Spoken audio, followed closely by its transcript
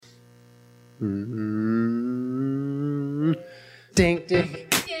Mm-hmm. Ding, ding,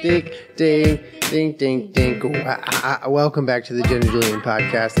 ding, ding, ding, ding, ding. Welcome back to the Jen and Julian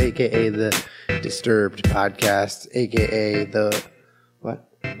podcast, a.k.a. the Disturbed podcast, a.k.a. the... What?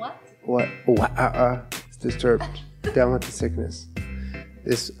 It's Disturbed. Down with the sickness.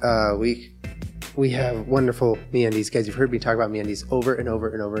 This week, we have wonderful MeUndies. Guys, you've heard me talk about MeUndies over and over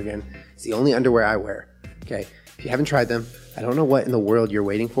and over again. It's the only underwear I wear. Okay? If you haven't tried them, I don't know what in the world you're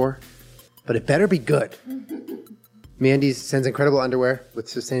waiting for, but it better be good. MeUndies sends incredible underwear with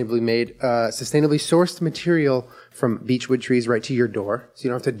sustainably made, sustainably sourced material from beechwood trees right to your door. So you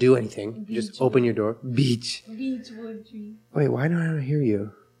don't have to do anything. You just open your door. Beechwood tree. Wait, why don't I hear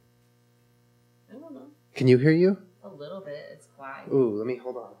you? I don't know. Can you hear you? A little bit. It's quiet. Ooh, let me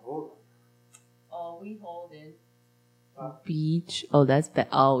hold on. Oh, we hold it. Beach. Oh, that's better.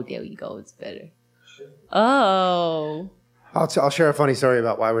 Oh, there we go. It's better. Oh. I'll share a funny story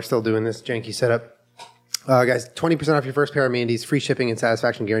about why we're still doing this janky setup. Guys, 20% off your first pair of MeUndies, free shipping and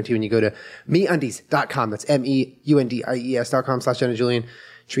satisfaction guarantee when you go to MeUndies.com. That's MEUNDIES.com/Jen and Julian.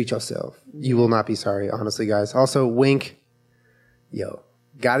 Treat yourself. You will not be sorry, honestly, guys. Also, Wink. Yo,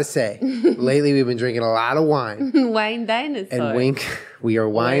 gotta say, lately we've been drinking a lot of wine. Wine dinosaurs. And Wink, we are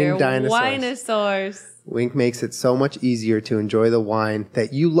wine dinosaurs. Wink makes it so much easier to enjoy the wine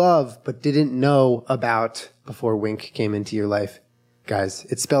that you love but didn't know about before Wink came into your life. Guys,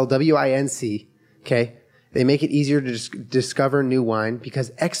 it's spelled W-I-N-C, okay? They make it easier to discover new wine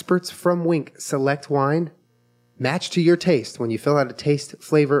because experts from Wink select wine matched to your taste when you fill out a taste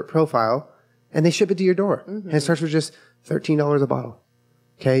flavor profile and they ship it to your door. Mm-hmm. And it starts with just $13 a bottle,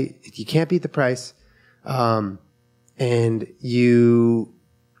 okay? You can't beat the price. And you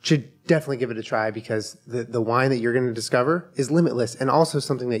should definitely give it a try because the wine that you're going to discover is limitless and also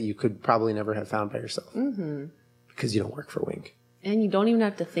something that you could probably never have found by yourself because you don't work for Wink. And you don't even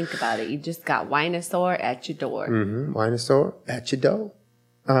have to think about it. You just got Winosaur at your door. Mm-hmm. Winosaur at your door.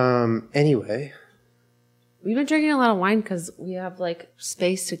 Anyway. We've been drinking a lot of wine because we have like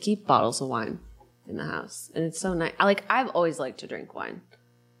space to keep bottles of wine in the house. And it's so nice. I've always liked to drink wine.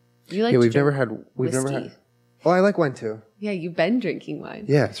 You like we've never had Well, I like wine too. Yeah, you've been drinking wine.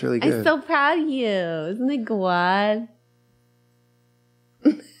 Yeah, it's really good. I'm so proud of you. Isn't it good?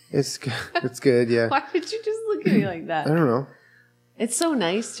 It's good. It's good, yeah. Why did you just look at me like that? I don't know. It's so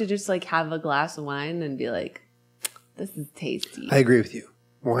nice to just like have a glass of wine and be like, this is tasty. I agree with you.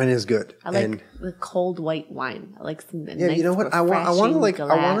 Wine is good. I like the cold white wine. I like some nice, you know what? I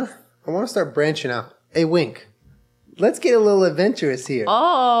want to start branching out. Hey, Wink. Let's get a little adventurous here.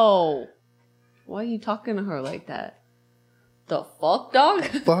 Oh. Why are you talking to her like that? The fuck, dog?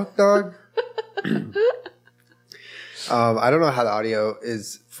 Fuck, dog? I don't know how the audio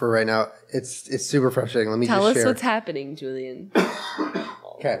is for right now. It's super frustrating. Let me Tell just us share. What's happening, Julian.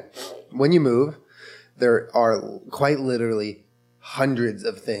 Okay. When you move, there are quite literally hundreds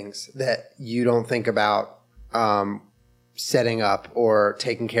of things that you don't think about setting up or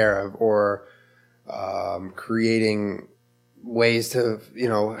taking care of or creating ways to,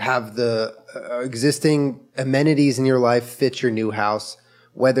 have the existing amenities in your life fit your new house,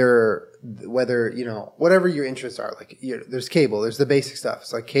 whether, whatever your interests are. Like, there's cable, there's the basic stuff.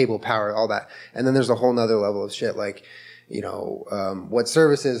 It's like cable, power, all that. And then there's a whole nother level of shit like, what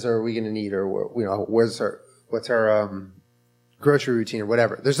services are we going to need or, what's our grocery routine or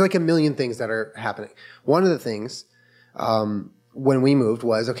whatever. There's like a million things that are happening. One of the things, when we moved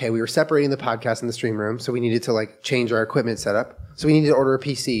was, okay, we were separating the podcast in the stream room. So we needed to like change our equipment setup. So we needed to order a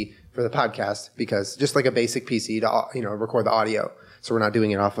PC for the podcast because just like a basic PC to, record the audio. So we're not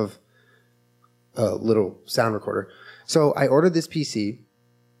doing it off of a little sound recorder. So I ordered this PC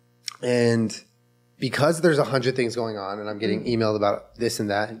and because there's 100 things going on and I'm getting emailed about this and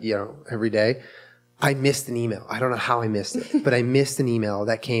that, every day, I missed an email. I don't know how I missed it, but I missed an email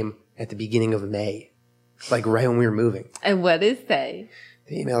that came at the beginning of May. Like right when we were moving. And what did it say?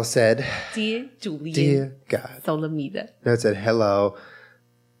 The email said, Dear Julian. Dear God. Solomida. No, it said, hello,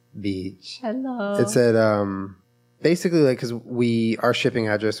 beach. Hello. It said, basically like, cause our shipping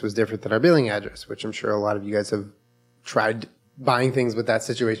address was different than our billing address, which I'm sure a lot of you guys have tried buying things with that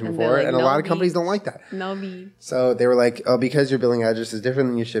situation before. Like, and a lot of companies don't like that. No beach. So they were like, oh, because your billing address is different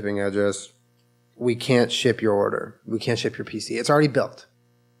than your shipping address, we can't ship your order. We can't ship your PC. It's already built,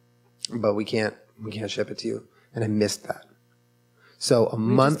 but we can't ship it to you. And I missed that. So a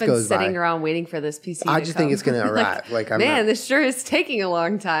month goes by. Sitting around waiting for this PC. I just think it's going to arrive. This sure is taking a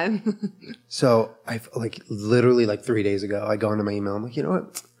long time. So I literally 3 days ago, I go into my email. I'm like, you know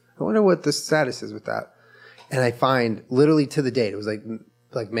what? I wonder what the status is with that. And I find literally to the date, it was like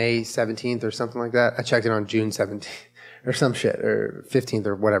May 17th or something like that. I checked it on June 17th. or some shit, or 15th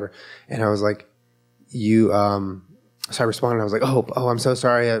or whatever. And I was like, so I responded. I was like, oh, I'm so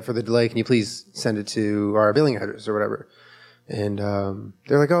sorry for the delay. Can you please send it to our billing address or whatever? And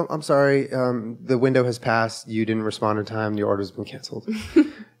they're like, oh, I'm sorry. The window has passed. You didn't respond in time. Your order's been canceled.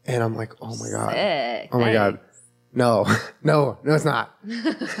 And I'm like, oh my God. Sick. Oh my God. No, it's not.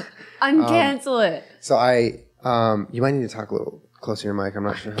 Uncancel it. So you might need to talk a little closer to your mic. I'm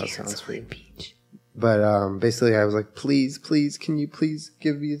not sure how it sounds for you. But basically, I was like, please, can you please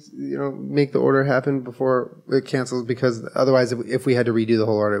give me, make the order happen before it cancels? Because otherwise, if we had to redo the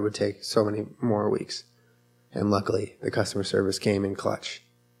whole order, it would take so many more weeks. And luckily, the customer service came in clutch.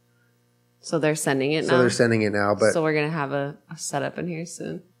 So they're sending it now? So they're sending it now. But so we're going to have a setup in here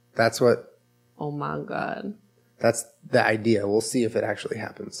soon? That's what... Oh, my God. That's the idea. We'll see if it actually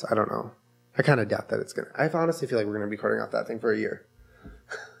happens. I don't know. I kind of doubt that it's going to... I honestly feel like we're going to be cutting off that thing for a year.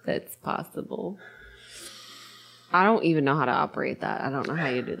 That's possible. I don't even know how to operate that. I don't know how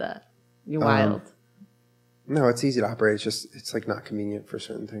you do that. You're wild. No, it's easy to operate. It's like not convenient for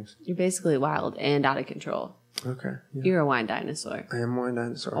certain things. You're basically wild and out of control. Okay. Yeah. You're a wine dinosaur. I am a wine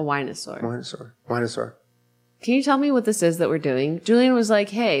dinosaur. A winosaur. Winosaur. Can you tell me what this is that we're doing? Julian was like,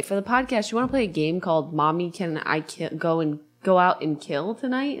 hey, for the podcast, you want to play a game called Mommy Can I Go Out and Kill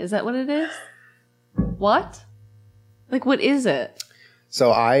Tonight? Is that what it is? What? Like, what is it?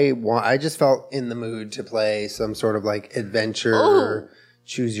 So I just felt in the mood to play some sort of like adventure,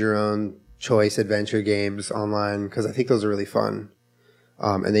 choose your own choice adventure games online because I think those are really fun.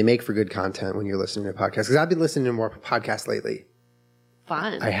 And they make for good content when you're listening to podcasts. Because I've been listening to more podcasts lately.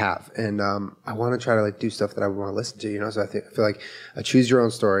 Fun. I have. And I want to try to like do stuff that I want to listen to, So I feel like a choose your own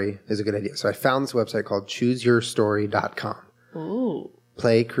story is a good idea. So I found this website called chooseyourstory.com. Ooh.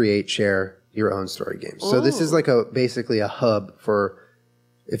 Play, create, share your own story games. So this is like basically a hub for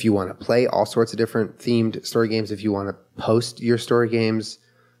if you want to play all sorts of different themed story games, if you want to post your story games,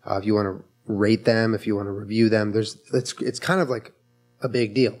 if you want to rate them, if you want to review them, it's kind of like a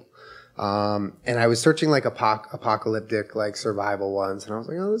big deal. And I was searching like apocalyptic, like survival ones, and I was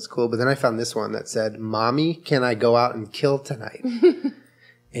like, oh, that's cool. But then I found this one that said, Mommy, can I go out and kill tonight?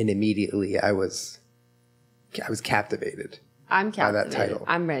 And immediately I was captivated. I'm captivated. By that title.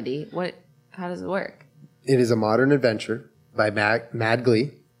 I'm ready. How does it work? It is a modern adventure by Mad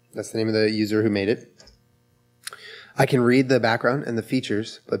Glee. That's the name of the user who made it. I can read the background and the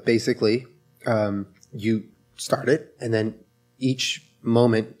features, but basically, you start it, and then each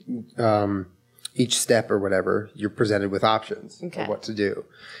moment, each step or whatever, you're presented with options of what to do.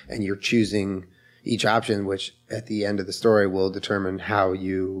 And you're choosing each option, which at the end of the story will determine how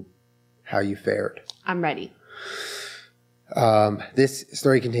you fared. I'm ready. This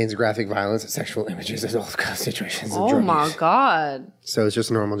story contains graphic violence, sexual images, adult situations, and drug my use. God. So it's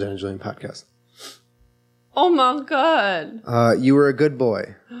just a normal Jen and Julian podcast. Oh my God. You were a good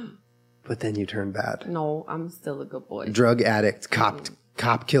boy, but then you turned bad. No, I'm still a good boy. Drug addict, cop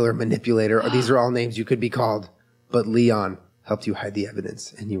killer, manipulator. These are all names you could be called. But Leon helped you hide the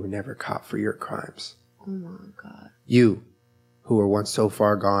evidence, and you were never caught for your crimes. Oh my God. You, who were once so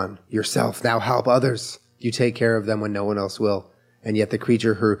far gone, yourself now help others. You take care of them when no one else will. And yet the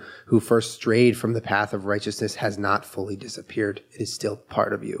creature who first strayed from the path of righteousness has not fully disappeared. It is still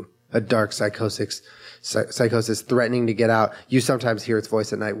part of you. A dark psychosis threatening to get out. You sometimes hear its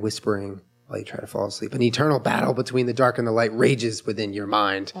voice at night whispering while you try to fall asleep. An eternal battle between the dark and the light rages within your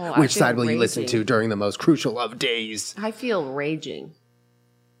mind. Which side will you listen to during the most crucial of days? I feel raging.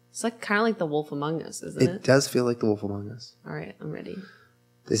 It's like kind of like The Wolf Among Us, isn't it? It does feel like The Wolf Among Us. All right, I'm ready.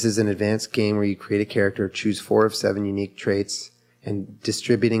 This is an advanced game where you create a character, choose 4 of 7 unique traits, and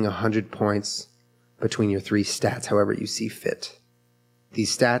distributing 100 points between your 3 stats, however you see fit.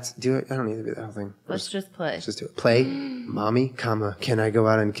 These stats, I don't need to do the whole thing. Let's just play. Let's just do it. Play, Mommy, can I go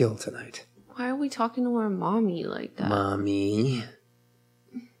out and kill tonight? Why are we talking to our mommy like that? Mommy.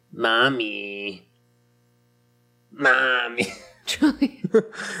 Swear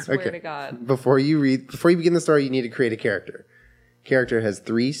to God. Before you begin the story, you need to create a character. Character has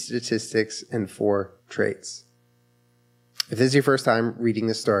 3 statistics and 4 traits. If this is your first time reading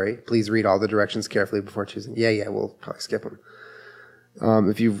this story, please read all the directions carefully before choosing. Yeah, we'll probably skip them.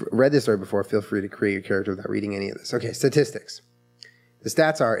 If you've read this story before, feel free to create your character without reading any of this. Okay, statistics. The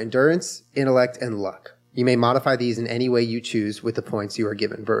stats are endurance, intellect, and luck. You may modify these in any way you choose with the points you are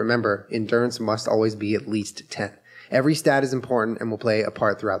given. But remember, endurance must always be at least 10. Every stat is important and will play a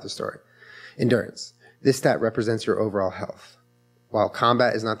part throughout the story. Endurance. This stat represents your overall health. While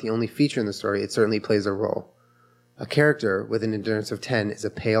combat is not the only feature in the story, it certainly plays a role. A character with an endurance of 10 is a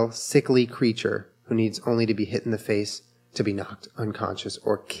pale, sickly creature who needs only to be hit in the face to be knocked unconscious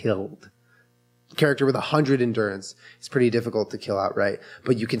or killed. Character with 100 endurance is pretty difficult to kill outright,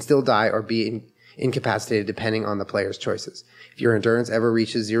 but you can still die or be incapacitated depending on the player's choices. If your endurance ever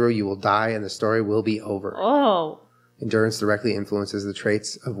reaches 0, you will die and the story will be over. Oh. Endurance directly influences the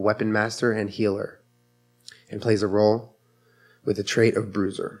traits of Weapon Master and Healer and plays a role with the trait of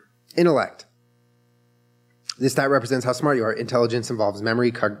Bruiser. Intellect. This stat represents how smart you are. Intelligence involves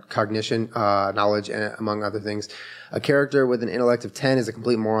memory, cognition, knowledge, and among other things. A character with an intellect of 10 is a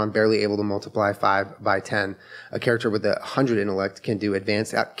complete moron, barely able to multiply 5 by 10. A character with 100 intellect can do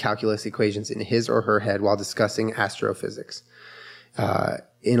advanced calculus equations in his or her head while discussing astrophysics.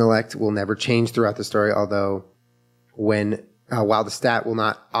 Intellect will never change throughout the story, although while the stat will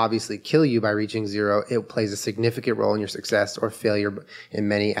not obviously kill you by reaching 0, it plays a significant role in your success or failure in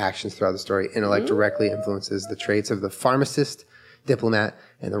many actions throughout the story. Intellect directly influences the traits of the pharmacist, diplomat,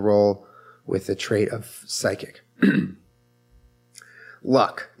 and the role with the trait of psychic.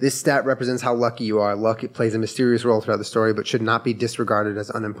 Luck. This stat represents how lucky you are. Luck, it plays a mysterious role throughout the story, but should not be disregarded as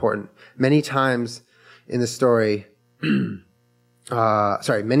unimportant. Many times the story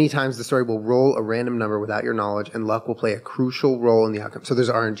will roll a random number without your knowledge, and luck will play a crucial role in the outcome. So there's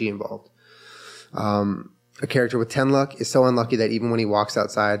RNG involved. A character with 10 luck is so unlucky that even when he walks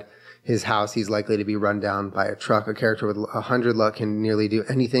outside his house, he's likely to be run down by a truck. A character with 100 luck can nearly do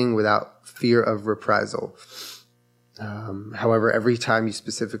anything without fear of reprisal. However, every time you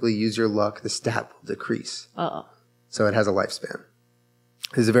specifically use your luck, the stat will decrease. So it has a lifespan.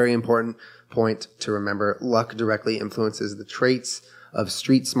 This is a very important point to remember. Luck directly influences the traits of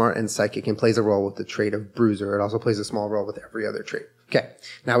Street Smart and Psychic and plays a role with the trait of Bruiser. It also plays a small role with every other trait. Okay,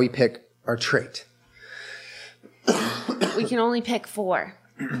 now we pick our trait. We can only pick 4.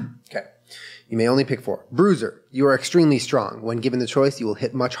 Okay, you may only pick 4. Bruiser, you are extremely strong. When given the choice, you will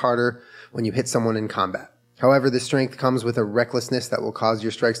hit much harder when you hit someone in combat. However, this strength comes with a recklessness that will cause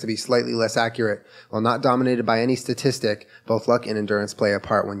your strikes to be slightly less accurate. While not dominated by any statistic, both luck and endurance play a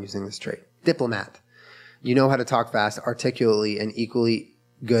part when using this trait. Diplomat. You know how to talk fast, articulately, and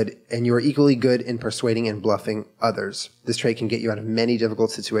you are equally good in persuading and bluffing others. This trait can get you out of many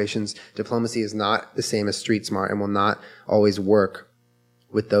difficult situations. Diplomacy is not the same as street smart and will not always work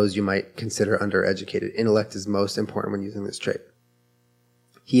with those you might consider undereducated. Intellect is most important when using this trait.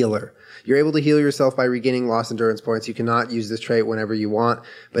 Healer. You're able to heal yourself by regaining lost endurance points. You cannot use this trait whenever you want,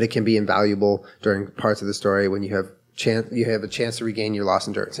 but it can be invaluable during parts of the story when you have a chance to regain your lost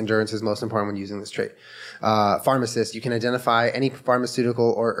endurance. Endurance is most important when using this trait. Pharmacist. You can identify any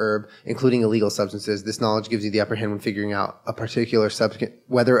pharmaceutical or herb, including illegal substances. This knowledge gives you the upper hand when figuring out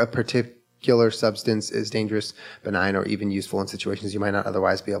whether a particular substance is dangerous, benign, or even useful in situations you might not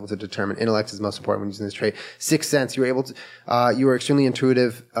otherwise be able to determine. Intellect is most important when using this trait. Sixth sense. You are extremely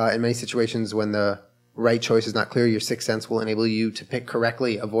intuitive in many situations when the right choice is not clear. Your sixth sense will enable you to pick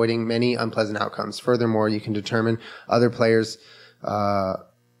correctly, avoiding many unpleasant outcomes. Furthermore, you can determine another's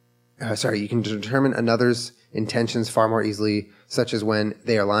intentions far more easily, such as when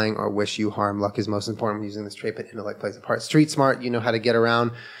they are lying or wish you harm. Luck is most important when using this trait, but intellect plays a part. Street smart. You know how to get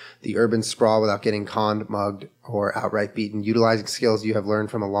around the urban sprawl without getting conned, mugged, or outright beaten. Utilizing skills you have learned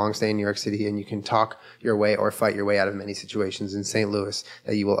from a long stay in New York City, and you can talk your way or fight your way out of many situations in St. Louis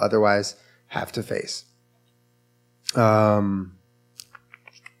that you will otherwise have to face.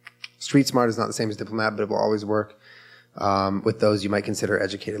 Street smart is not the same as diplomat, but it will always work with those you might consider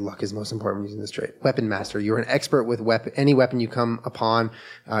educated. Luck is most important when using this trait. Weapon master. You're an expert with any weapon you come upon.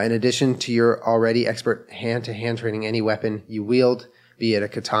 In addition to your already expert hand-to-hand training, any weapon you wield, be it a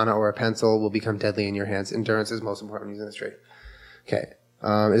katana or a pencil, will become deadly in your hands. Endurance is most important when using this trait. Okay.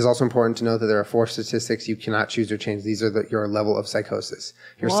 It is also important to note that there are 4 statistics you cannot choose or change. These are your level of psychosis,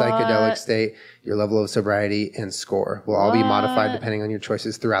 your psychedelic state, your level of sobriety, and score will all be modified depending on your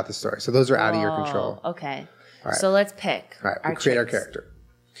choices throughout the story. So those are out of your control. Okay. All right. So let's pick. All right. We create our character.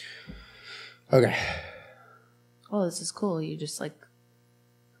 Okay. Oh, this is cool. You just like.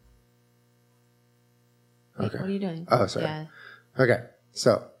 Okay. What are you doing? Oh, sorry. Yeah. Okay.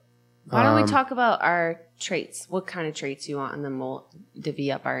 So. Why don't we talk about our traits? What kind of traits you want, and then we'll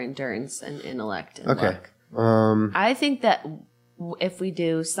divvy up our endurance and intellect and luck. I think that if we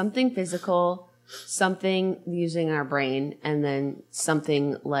do something physical, something using our brain, and then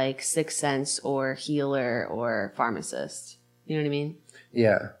something like sixth sense or healer or pharmacist. You know what I mean?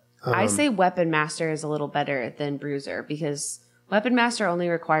 Yeah. I say weapon master is a little better than bruiser because weapon master only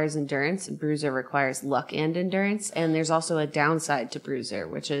requires endurance, and bruiser requires luck and endurance. And there's also a downside to bruiser,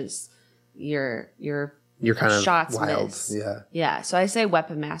 which is your kind of shots wild. miss. Yeah. So I say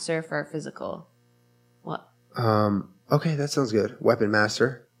weapon master for physical. What? Okay, that sounds good. Weapon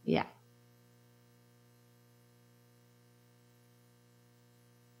master. Yeah.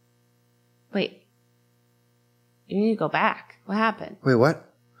 Wait. You need to go back. What happened? Wait,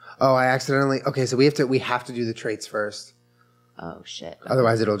 what? Oh, I accidentally. Okay, so we have to do the traits first. Oh shit. Okay.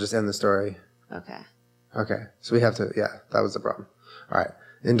 Otherwise, it'll just end the story. Okay. Okay, so we have to. Yeah, that was the problem. All right,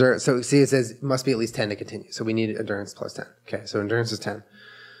 endurance. So see, it says it must be at least 10 to continue. So we need endurance plus 10. Okay, so endurance is 10.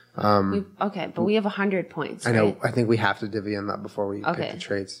 Okay, but we have 100 points. I know. Right? I think we have to divvy in that before we pick Okay. the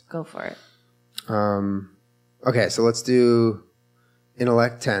traits. Go for it. Okay, so let's do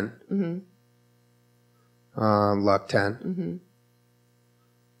intellect 10. Luck 10.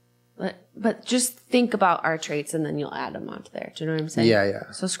 But just think about our traits and then you'll add them onto there. Do you know what I'm saying?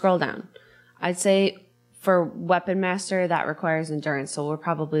 Yeah. So scroll down. I'd say for Weapon Master, that requires endurance. So we're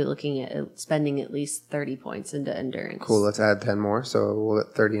probably looking at spending at least 30 points into endurance. Cool. Let's add 10 more. So we'll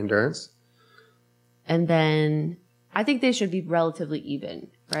get 30 endurance. And then I think they should be relatively even,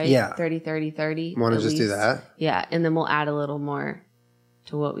 right? Yeah. 30, 30, 30. Want to at just do least. that? Yeah. And then we'll add a little more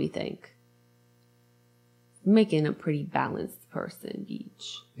to what we think. Making a pretty balanced person,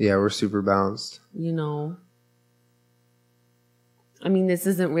 Beach. Yeah, we're super balanced. You know. I mean, this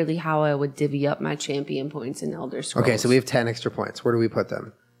isn't really how I would divvy up my champion points in Elder Scrolls. Okay, so we have 10 extra points. Where do we put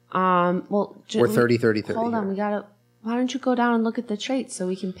them? Well, We're 30, 30, 30. Hold on, here. we gotta. Why don't you go down and look at the traits so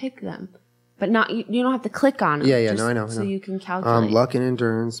we can pick them? But not you don't have to click on them. Yeah, just no, I know. So you can calculate. Luck and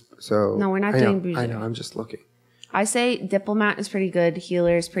endurance. So No, we're not I doing know, Bruiser. I know. I'm just looking. I say Diplomat is pretty good.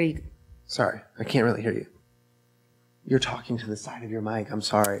 Healer is pretty. Sorry, I can't really hear you. You're talking to the side of your mic. I'm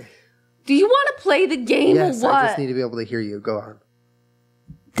sorry. Do you want to play the game Yes, or what? I just need to be able to hear you. Go on.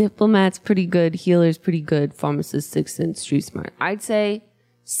 Diplomat's pretty good. Healer's pretty good. Pharmacist, Sixth Sense, Street Smart. I'd say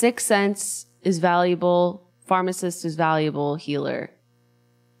Sixth Sense is valuable. Pharmacist is valuable. Healer.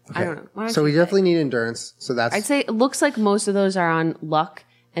 I don't know. Why don't So you we say? definitely need endurance. So that's I'd say it looks like most of those are on luck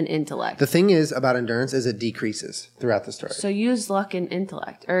and intellect. the thing is about endurance is it decreases throughout the story. So use luck and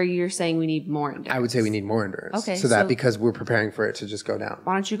intellect. Or you're saying we need more endurance. I would say we need more endurance. Okay, So that so- because we're preparing for it to just go down.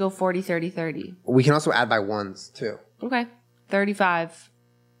 Why don't you go 40, 30, 30? We can also add by ones too. Okay. 35.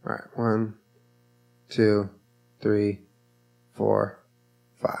 All right. 1, 2, 3, 4,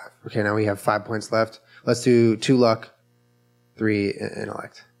 5. Okay, now we have 5 points left. Let's do 2 luck, 3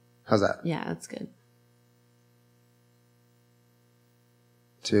 intellect. How's that? Yeah, that's good.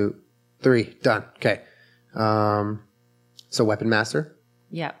 2, 3. Done. Okay. So weapon master.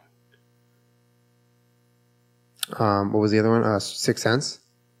 Yep. What was the other one? Sixth Sense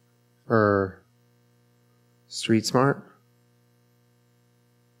or street smart.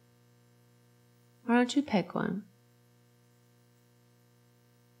 Why don't you pick one?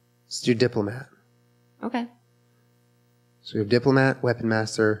 Let's do diplomat. Okay. So we have diplomat, weapon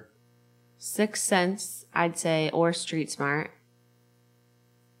master. Sixth Sense, I'd say, or Street Smart.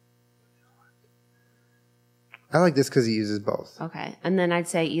 I like this because he uses both. Okay. And then I'd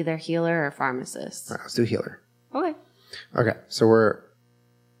say either healer or pharmacist. All right, let's do healer. Okay. Okay, so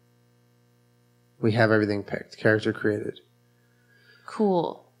we have everything picked. Character created.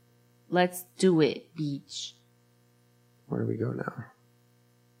 Cool. Let's do it, Beach. Where do we go now?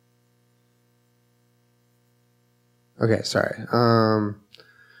 Okay, sorry.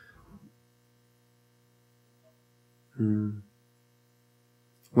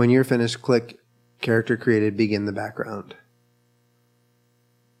 When you're finished, click character created, begin the background.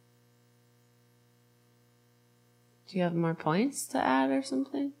 Do you have more points to add or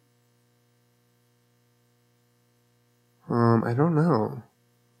something? I don't know.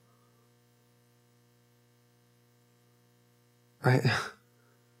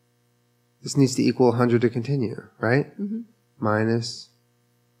 This needs to equal 100 to continue, right? Mm-hmm. Minus.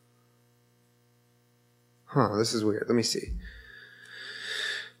 This is weird. Let me see.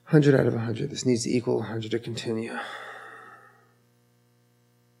 100 out of 100. This needs to equal 100 to continue.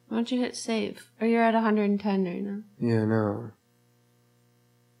 Why don't you hit save? Or you're at 110 right now. Yeah, no.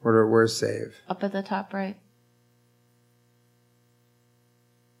 Where's save? Up at the top right.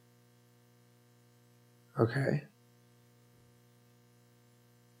 Okay.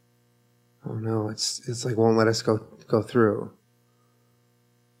 Oh no, it's like won't let us go through.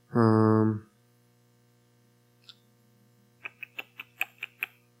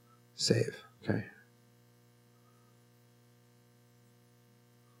 Save. Okay.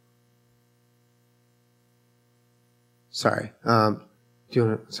 Sorry. Do you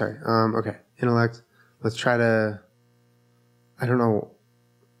want to? Sorry. Okay. Intellect. Let's try to. I don't know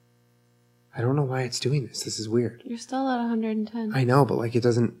why it's doing this. This is weird. You're still at 110. I know, but like it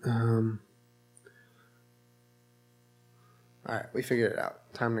doesn't. All right, we figured it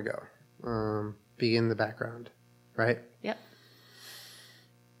out. Time to go. Begin the background, right? Yep.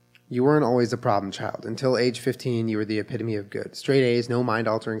 You weren't always a problem child. Until age 15, you were the epitome of good. Straight A's, no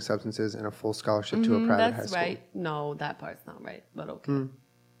mind-altering substances, and a full scholarship to a private high school. That's right. No, that part's not right, but okay.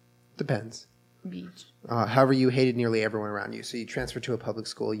 Depends. Beach. However, you hated nearly everyone around you, so you transferred to a public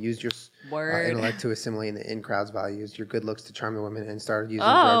school, used your intellect to assimilate the in-crowd's values, your good looks to charm the women, and started using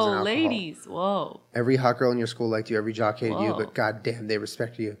drugs and alcohol. Oh, ladies. Whoa. Every hot girl in your school liked you, every jock hated you, but goddamn, they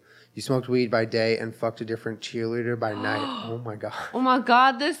respected you. You smoked weed by day and fucked a different cheerleader by night. Oh my god. Oh my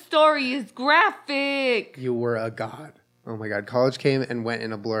god, this story is graphic. You were a god. Oh my god. College came and went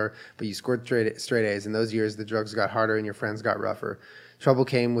in a blur, but you scored straight A's. In those years, the drugs got harder and your friends got rougher. Trouble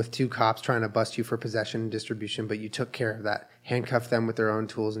came with 2 cops trying to bust you for possession and distribution, but you took care of that. Handcuffed them with their own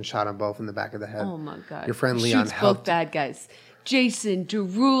tools and shot them both in the back of the head. Oh my god. Your friend Leon shoots helped. both bad guys. Jason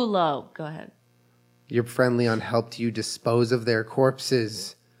Derulo. Go ahead. Your friend Leon helped you dispose of their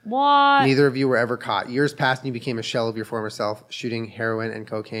corpses. What? Neither of you were ever caught. Years passed and you became a shell of your former self, shooting heroin and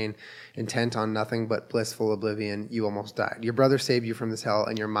cocaine, intent on nothing but blissful oblivion. You almost died. Your brother saved you from this hell,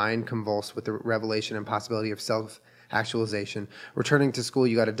 and your mind convulsed with the revelation and possibility of self-actualization. Returning to school,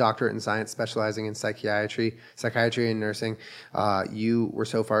 you got a doctorate in science, specializing in psychiatry and nursing. Who were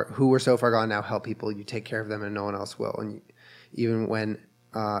so far gone now help people. You take care of them, and no one else will. And even want.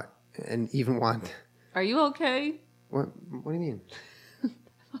 Are you okay? What do you mean?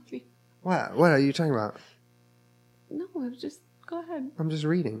 What are you talking about? No, I was just go ahead. I'm just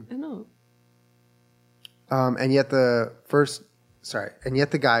reading. I know. And yet the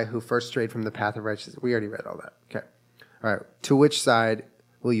guy who first strayed from the path of righteousness. We already read all that. Okay. All right. To which side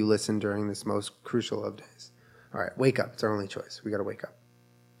will you listen during this most crucial of days? All right. Wake up. It's our only choice. We got to wake up.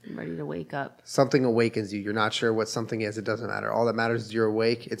 I'm ready to wake up. Something awakens you. You're not sure what something is. It doesn't matter. All that matters is you're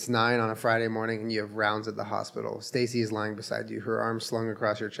awake. It's 9 on a Friday morning and you have rounds at the hospital. Stacy is lying beside you, her arms slung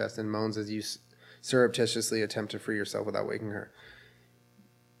across your chest, and moans as you surreptitiously attempt to free yourself without waking her.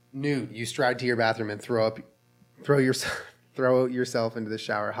 Nude, you stride to your bathroom and throw yourself into the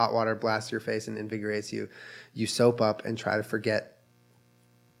shower. Hot water blasts your face and invigorates you. You soap up and try to forget.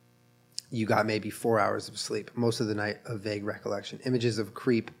 You got maybe 4 hours of sleep, most of the night of vague recollection. Images of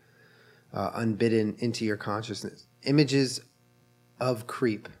creep unbidden into your consciousness. Images of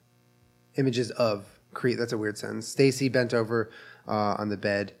creep. That's a weird sentence. Stacy bent over on the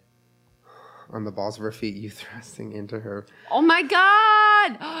bed, on the balls of her feet, you thrusting into her. Oh my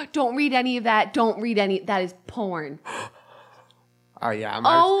god! Don't read any of that. That is porn. Oh yeah.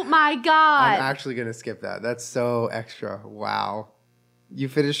 My god! I'm actually gonna skip that. That's so extra. Wow. You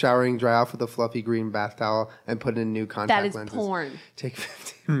finish showering, dry off with a fluffy green bath towel, and put in new contact lenses. That is porn. Take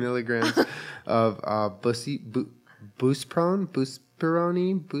 15 milligrams of Busperoni?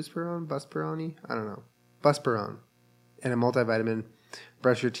 I don't know. Busperone. And a multivitamin.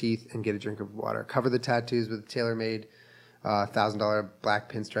 Brush your teeth and get a drink of water. Cover the tattoos with a tailor-made $1,000 black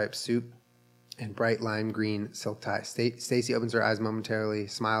pinstripe suit and bright lime green silk tie. Stacy opens her eyes momentarily,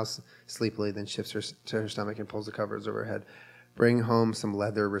 smiles sleepily, then shifts her to her stomach and pulls the covers over her head. Bring home some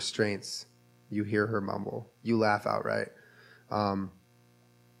leather restraints. You hear her mumble. You laugh outright. Okay.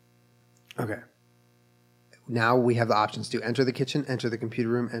 Now we have the options to enter the kitchen, enter the computer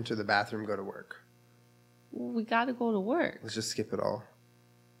room, enter the bathroom, go to work. Well, we got to go to work. Let's just skip it all.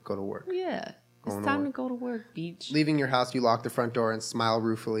 Go to work. Yeah. It's time to go to work, Beach. Leaving your house, you lock the front door and smile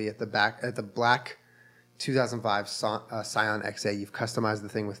ruefully at the black 2005 Scion XA. You've customized the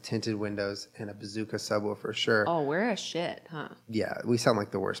thing with tinted windows and a bazooka subwoofer. Sure. Oh, we're a shit, huh? Yeah, we sound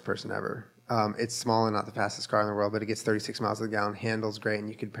like the worst person ever. It's small and not the fastest car in the world, but it gets 36 miles to the gallon, handles great, and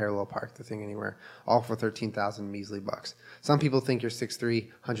you could parallel park the thing anywhere. All for $13,000 measly bucks. Some people think your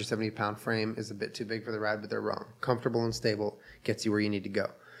 6'3", 170-pound frame is a bit too big for the ride, but they're wrong. Comfortable and stable gets you where you need to go.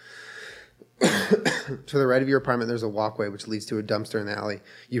 To the right of your apartment, there's a walkway which leads to a dumpster in the alley.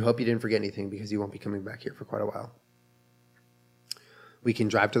 You hope you didn't forget anything because you won't be coming back here for quite a while. We can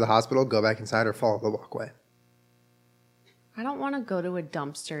drive to the hospital, go back inside, or follow the walkway. I don't want to go to a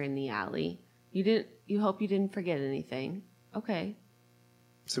dumpster in the alley. You hope you didn't forget anything. Okay.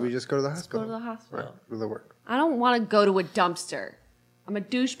 So we just go to the hospital. Go to the hospital. Right, to the work. I don't want to go to a dumpster. I'm a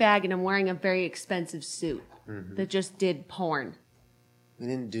douchebag and I'm wearing a very expensive suit that just did porn. We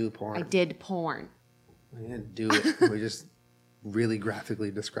didn't do porn. I did porn. We didn't do it. We just really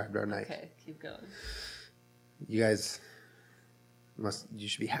graphically described our night. Okay, keep going. You guys you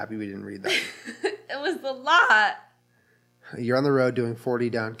should be happy we didn't read that. It was a lot. You're on the road doing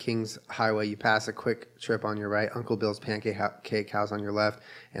 40 down Kings Highway. You pass a quick trip on your right, Uncle Bill's Pancake House on your left,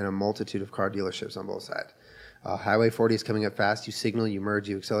 and a multitude of car dealerships on both sides. Highway 40 is coming up fast. You signal, you merge,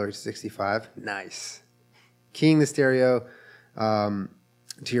 you accelerate to 65. Nice. Keying the stereo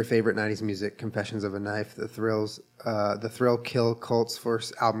to your favorite 90s music, Confessions of a Knife. The Thrill Kill Cult's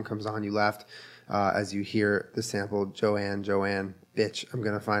first album comes on. You laughed as you hear the sample, Joanne, Joanne, bitch, I'm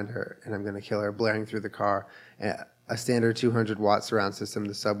going to find her and I'm going to kill her, blaring through the car. A standard 200-watt surround system,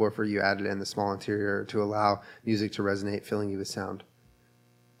 the subwoofer you added in the small interior to allow music to resonate, filling you with sound.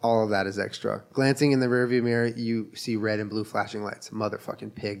 All of that is extra. Glancing in the rearview mirror, you see red and blue flashing lights.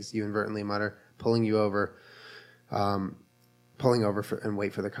 Motherfucking pigs, you inadvertently mutter, pulling over and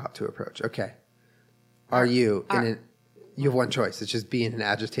wait for the cop to approach. Okay. You have one choice. It's just be in an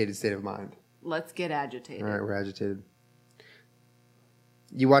agitated state of mind. Let's get agitated. All right, we're agitated.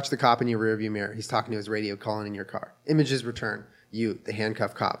 You watch the cop in your rearview mirror. He's talking to his radio, calling in your car. Images return. You, the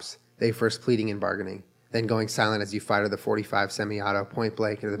handcuffed cops. They first pleading and bargaining, then going silent as you fire the .45 semi-auto point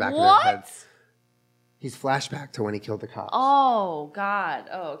blank into the back of their head. He's flashback to when he killed the cops. Oh, God.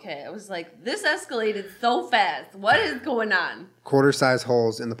 Oh, okay. I was like, this escalated so fast. What is going on? Quarter-size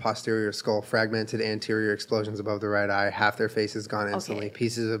holes in the posterior skull, fragmented anterior explosions above the right eye, half their faces gone instantly,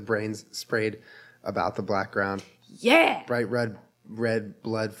 pieces of brains sprayed about the black ground. Yeah! Bright red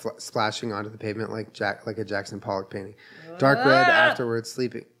blood splashing onto the pavement like a Jackson Pollock painting. Dark red afterwards,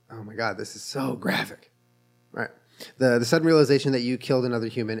 sleeping. Oh my God, this is so graphic. Right. The sudden realization that you killed another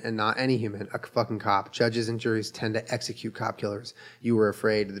human and not any human, a fucking cop. Judges and juries tend to execute cop killers. You were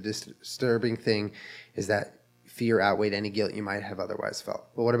afraid. The disturbing thing is that fear outweighed any guilt you might have otherwise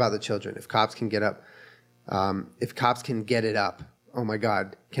felt. But what about the children? If cops can get up, oh my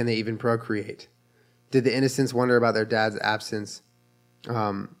God, can they even procreate? Did the innocents wonder about their dad's absence?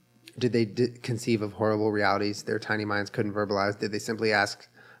 Did they conceive of horrible realities their tiny minds couldn't verbalize? Did they simply ask,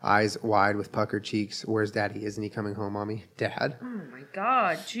 eyes wide with puckered cheeks, where's Daddy? Isn't he coming home, Mommy? Dad? Oh my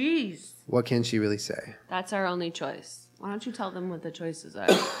God, jeez. What can she really say? That's our only choice. Why don't you tell them what the choices are?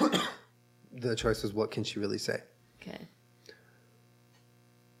 The choice was, what can she really say? Okay.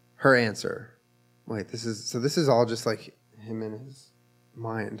 Her answer. Wait, this is all just like him in his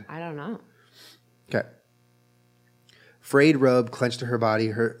mind. I don't know. Okay. Frayed robe clenched to her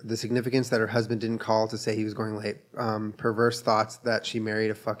body, the significance that her husband didn't call to say he was going late, perverse thoughts that she married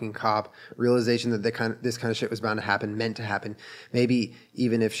a fucking cop, realization that this kind of shit was bound to happen, meant to happen, maybe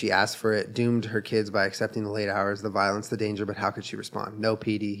even if she asked for it, doomed her kids by accepting the late hours, the violence, the danger, but how could she respond? No,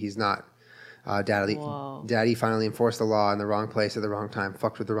 PD, he's not. Daddy finally enforced the law in the wrong place at the wrong time,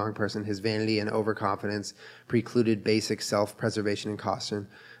 fucked with the wrong person. His vanity and overconfidence precluded basic self-preservation and caution.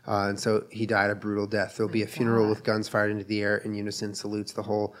 And so he died a brutal death. There'll be a funeral with guns fired into the air in unison, salutes, the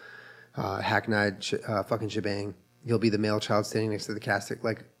whole hackneyed fucking shebang. He'll be the male child standing next to the casket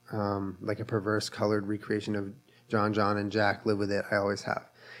like a perverse colored recreation of John and Jack. Live with it, I always have.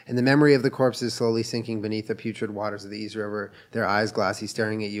 And the memory of the corpses slowly sinking beneath the putrid waters of the East River, their eyes glassy,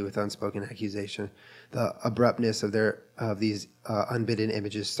 staring at you with unspoken accusation. The abruptness of these unbidden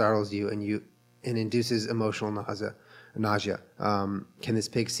images startles you and induces emotional nausea. Can this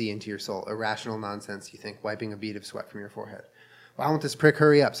pig see into your soul? Irrational nonsense, you think, wiping a bead of sweat from your forehead. Why won't this prick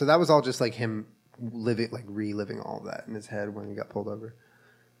hurry up? So that was all just like him reliving all of that in his head when he got pulled over.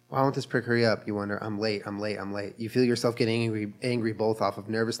 Why won't this prick hurry up? You wonder. I'm late. You feel yourself getting angry both off of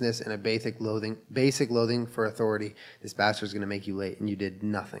nervousness and a basic loathing for authority. This bastard's going to make you late, and you did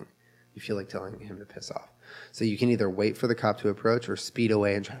nothing. You feel like telling him to piss off. So you can either wait for the cop to approach or speed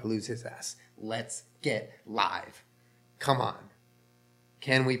away and try to lose his ass. Let's get live. Come on.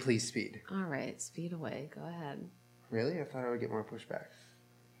 Can we please speed? All right, speed away. Go ahead. Really? I thought I would get more pushback.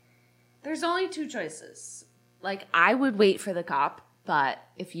 There's only two choices. Like, I would wait for the cop. But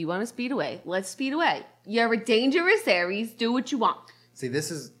if you want to speed away, let's speed away. You're a dangerous Aries. Do what you want. See,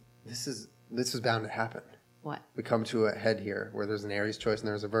 this was bound to happen. What? We come to a head here where there's an Aries choice and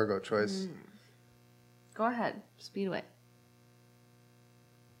there's a Virgo choice. Go ahead. Speed away.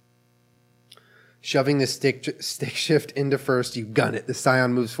 Shoving the stick shift into first, you gun it. The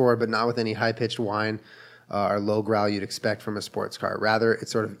Scion moves forward, but not with any high-pitched whine or low growl you'd expect from a sports car. Rather, it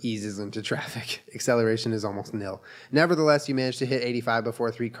sort of eases into traffic. Acceleration is almost nil. Nevertheless, you manage to hit 85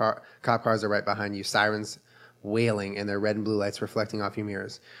 before three cop cars are right behind you, sirens wailing and their red and blue lights reflecting off your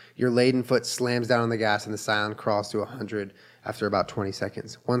mirrors. Your laden foot slams down on the gas and the Scion crawls to 100 after about 20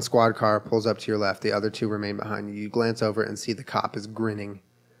 seconds. One squad car pulls up to your left. The other two remain behind you. You glance over and see the cop is grinning.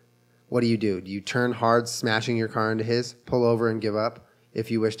 What do? Do you turn hard, smashing your car into his, pull over and give up?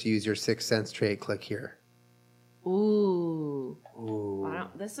 If you wish to use your sixth sense trait, click here. Ooh. Wow,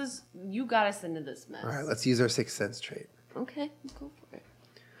 you got us into this mess. All right, let's use our sixth sense trait. Okay, go for it.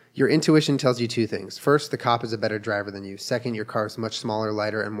 Your intuition tells you two things. First, the cop is a better driver than you. Second, your car is much smaller,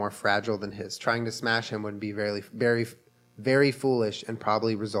 lighter, and more fragile than his. Trying to smash him would be very, very, very foolish and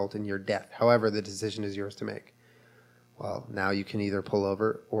probably result in your death. However, the decision is yours to make. Well, now you can either pull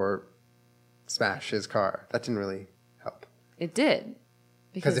over or smash his car. That didn't really help. It did.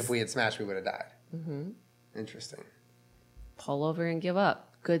 Because if we had smashed, we would have died. Mm-hmm. Interesting. Pull over and give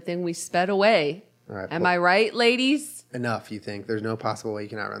up. Good thing we sped away. All right, Am I right, ladies? Enough, you think. There's no possible way you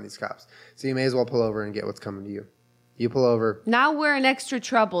can outrun these cops. So you may as well pull over and get what's coming to you. You pull over. Now we're in extra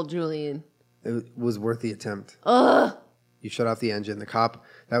trouble, Julian. It was worth the attempt. Ugh. You shut off the engine. The cop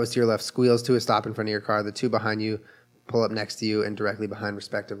that was to your left squeals to a stop in front of your car. The two behind you pull up next to you and directly behind,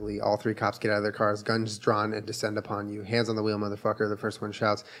 respectively. All three cops get out of their cars, guns drawn, and descend upon you. Hands on the wheel, motherfucker. The first one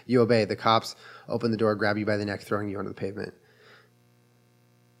shouts. You obey. The cops open the door, grab you by the neck, throwing you onto the pavement.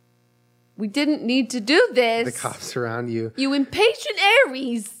 We didn't need to do this. The cops surround you. You impatient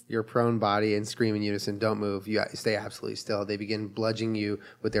Aries. Your prone body and scream in unison. Don't move. You stay absolutely still. They begin bludgeoning you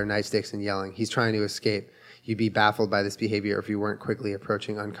with their nightsticks and yelling. He's trying to escape. You'd be baffled by this behavior if you weren't quickly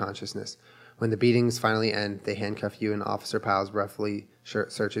approaching unconsciousness. When the beatings finally end, they handcuff you and Officer Piles roughly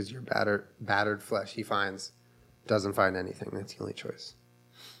searches your battered flesh. He doesn't find anything. That's the only choice.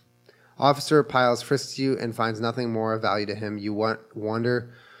 Officer Piles frisks you and finds nothing more of value to him. You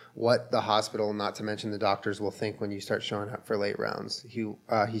wonder what the hospital, not to mention the doctors, will think when you start showing up for late rounds.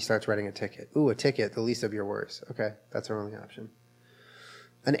 He starts writing a ticket. Ooh, a ticket, the least of your worries. Okay, that's our only option.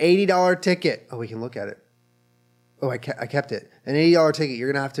 An $80 ticket. Oh, we can look at it. Oh, I kept it. An $80 ticket. You're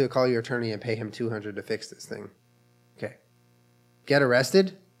going to have to call your attorney and pay him $200 to fix this thing. Okay. Get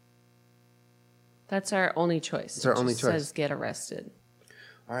arrested? That's our only choice. It's our only choice. It says get arrested.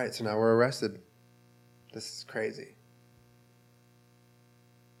 All right, so now we're arrested. This is crazy.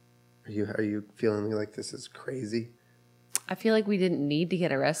 Are you feeling like this is crazy? I feel like we didn't need to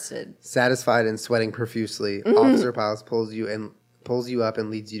get arrested. Satisfied and sweating profusely, Officer Piles pulls you up and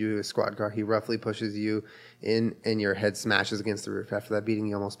leads you to a squad car. He roughly pushes you in and your head smashes against the roof. After that beating,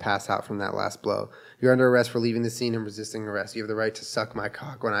 you almost pass out from that last blow. You're under arrest for leaving the scene and resisting arrest. You have the right to suck my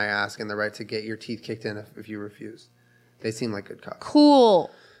cock when I ask and the right to get your teeth kicked in if you refuse. They seem like good cops. Cool.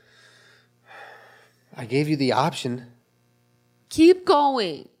 I gave you the option. Keep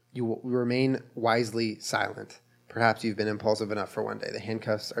going. You remain wisely silent. Perhaps you've been impulsive enough for one day. The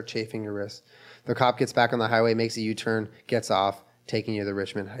handcuffs are chafing your wrists. The cop gets back on the highway, makes a U-turn, gets off, taking you to the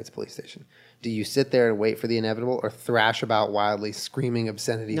Richmond Heights police station. Do you sit there and wait for the inevitable or thrash about wildly, screaming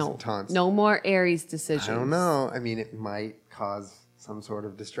obscenities and taunts? No more Aries decisions. I don't know. I mean, it might cause some sort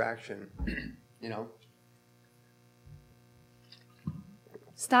of distraction, you know?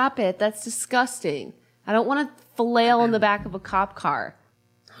 Stop it. That's disgusting. I don't want to flail in the back of a cop car.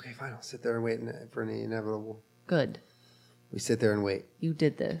 Okay, fine. I'll sit there and wait for any inevitable. Good. We sit there and wait. You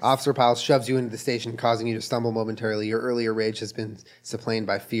did this. Officer Piles shoves you into the station, causing you to stumble momentarily. Your earlier rage has been supplanted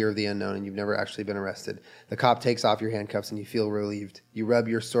by fear of the unknown, and you've never actually been arrested. The cop takes off your handcuffs, and you feel relieved. You rub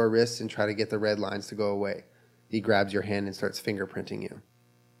your sore wrists and try to get the red lines to go away. He grabs your hand and starts fingerprinting you.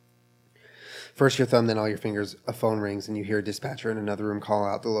 First your thumb, then all your fingers. A phone rings, and you hear a dispatcher in another room call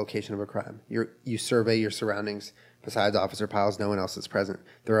out the location of a crime. You survey your surroundings. Besides Officer Piles, no one else is present.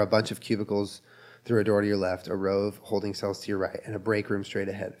 There are a bunch of cubicles through a door to your left, a row of holding cells to your right, and a break room straight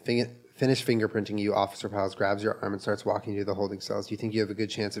ahead. Finish fingerprinting you, Officer Piles grabs your arm and starts walking you to the holding cells. You think you have a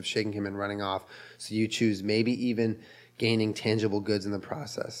good chance of shaking him and running off, so you choose maybe even gaining tangible goods in the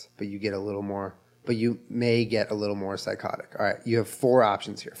process, but you may get a little more psychotic. All right, you have 5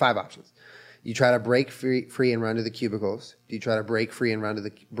 options. You try to break free and run to the cubicles. Do you try to break free and run to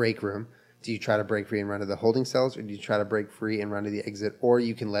the break room? Do you try to break free and run to the holding cells, or do you try to break free and run to the exit, or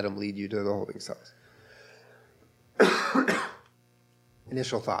you can let them lead you to the holding cells?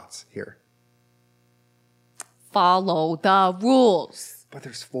 Initial thoughts here. Follow the rules. But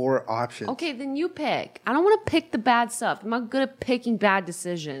there's 4 options. Okay, then you pick. I don't want to pick the bad stuff. I'm not good at picking bad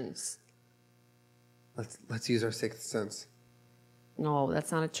decisions. Let's use our 6th sense. No,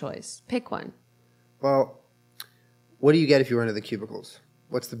 that's not a choice. Pick one. Well, what do you get if you run to the cubicles?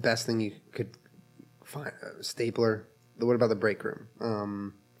 What's the best thing you could find? A stapler? What about the break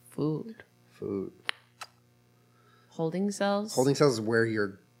room? Food. Food. Holding cells? Holding cells is where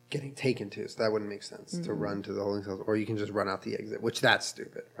you're getting taken to, so that wouldn't make sense to run to the holding cells. Or you can just run out the exit, which that's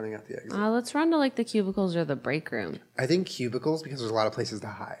stupid, running out the exit. Let's run to like the cubicles or the break room. I think cubicles because there's a lot of places to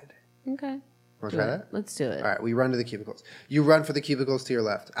hide. Okay. Want to try that? Let's do it. All right, we run to the cubicles. You run for the cubicles to your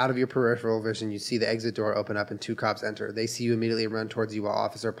left. Out of your peripheral vision, you see the exit door open up and 2 cops enter. They see you immediately and run towards you while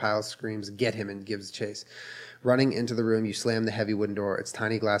Officer Piles screams, "Get him," and gives chase. Running into the room, you slam the heavy wooden door. Its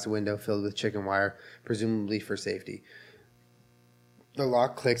tiny glass window filled with chicken wire, presumably for safety. The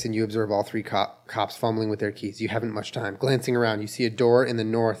lock clicks and you observe all 3 cops fumbling with their keys. You haven't much time. Glancing around, you see a door in the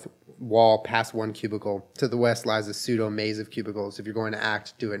north wall past one cubicle. To the west lies a pseudo maze of cubicles. If you're going to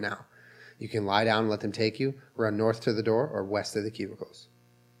act, do it now. You can lie down and let them take you, run north to the door, or west of the cubicles.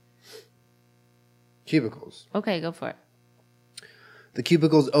 Cubicles. Okay, go for it. The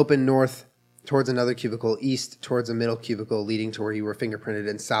cubicles open north towards another cubicle, east towards a middle cubicle leading to where you were fingerprinted,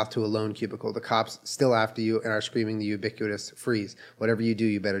 and south to a lone cubicle. The cops still after you and are screaming the ubiquitous freeze. Whatever you do,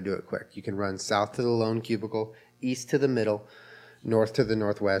 you better do it quick. You can run south to the lone cubicle, east to the middle, north to the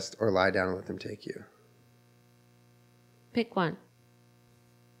northwest, or lie down and let them take you. Pick one.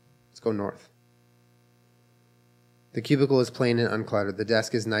 Let's go north. The cubicle is plain and uncluttered. The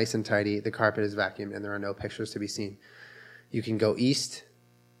desk is nice and tidy. The carpet is vacuumed, and there are no pictures to be seen. You can go east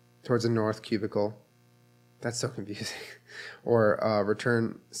towards the north cubicle. That's so confusing. Or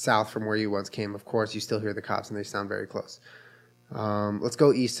return south from where you once came. Of course, you still hear the cops, and they sound very close. Let's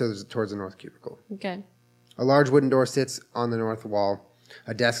go east towards the north cubicle. Okay. A large wooden door sits on the north wall.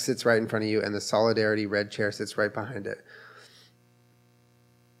 A desk sits right in front of you, and the Solidarity red chair sits right behind it.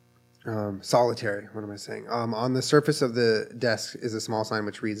 Solitary, what am I saying? On the surface of the desk is a small sign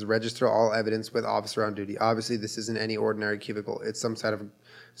which reads, "Register all evidence with officer on duty." Obviously, this isn't any ordinary cubicle. It's some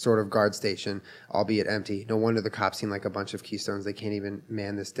sort of guard station, albeit empty. No wonder the cops seem like a bunch of Keystones. They can't even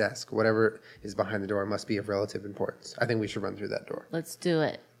man this desk. Whatever is behind the door must be of relative importance. I think we should run through that door. Let's do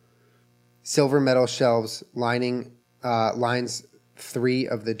it. Silver metal shelves lines 3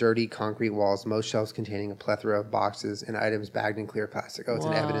 of the dirty concrete walls, most shelves containing a plethora of boxes and items bagged in clear plastic. Oh, it's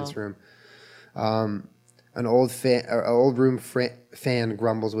an evidence room. An old room fan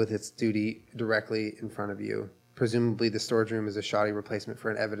grumbles with its duty directly in front of you. Presumably the storage room is a shoddy replacement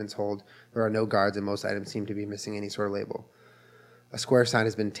for an evidence hold. There are no guards and most items seem to be missing any sort of label. A square sign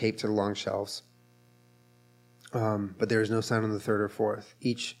has been taped to the long shelves. But there is no sign on the third or fourth.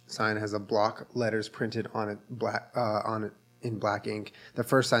 Each sign has a block letters printed on it in black ink. The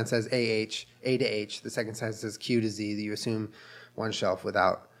first sign says AH, A to H. The second sign says Q to Z. You assume one shelf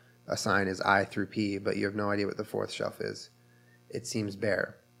without a sign is I through P, but you have no idea what the fourth shelf is. It seems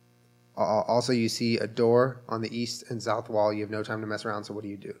bare. Also, you see a door on the east and south wall. You have no time to mess around, so what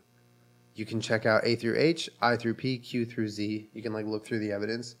do? You can check out A through H, I through P, Q through Z. You can look through the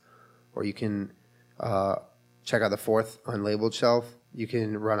evidence, or you can check out the fourth unlabeled shelf. You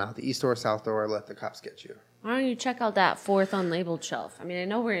can run out the east door, south door, or let the cops get you. Why don't you check out that fourth unlabeled shelf? I mean, I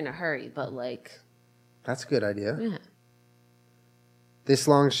know we're in a hurry, but That's a good idea. Yeah. This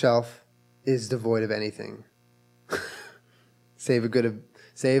long shelf is devoid of anything. Save a good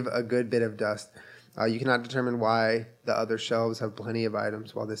bit of dust. You cannot determine why the other shelves have plenty of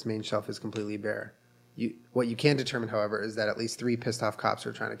items while this main shelf is completely bare. What you can determine, however, is that at least 3 pissed off cops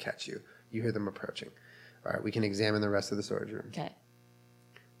are trying to catch you. You hear them approaching. All right, we can examine the rest of the storage room. Okay.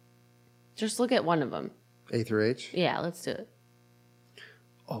 Just look at one of them. A through H? Yeah, let's do it.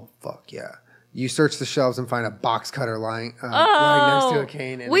 Oh, fuck yeah. You search the shelves and find a box cutter lying next to a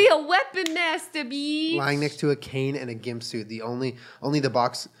cane. And we a weapon master, bitch. Lying next to a cane and a gimp suit. Only the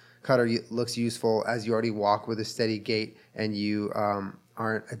box cutter looks useful as you already walk with a steady gait and you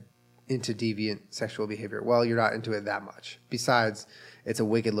aren't into deviant sexual behavior. Well, you're not into it that much. Besides, it's a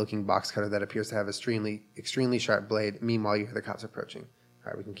wicked-looking box cutter that appears to have an extremely sharp blade. Meanwhile, you hear the cops approaching.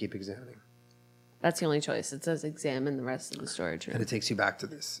 All right, we can keep examining. That's the only choice. It says examine the rest of the storage room. And it takes you back to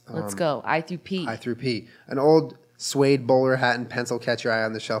this. Let's go. I through P. I through P. An old suede bowler hat and pencil catch your eye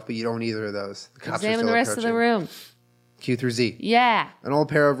on the shelf, but you don't either of those. The cops Examine the rest of the room. Q through Z. Yeah. An old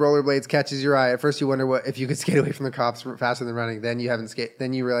pair of rollerblades catches your eye. At first, you wonder if you could skate away from the cops faster than running. Then you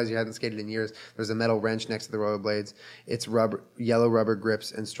realize you hadn't skated in years. There's a metal wrench next to the rollerblades. Its yellow rubber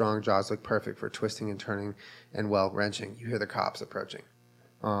grips and strong jaws look perfect for twisting and turning and wrenching. You hear the cops approaching.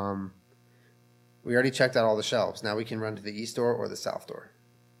 We already checked out all the shelves. Now we can run to the east door or the south door.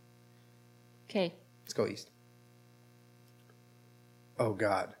 Okay. Let's go east. Oh,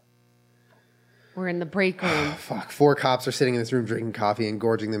 God. We're in the break room. Fuck. 4 cops are sitting in this room drinking coffee and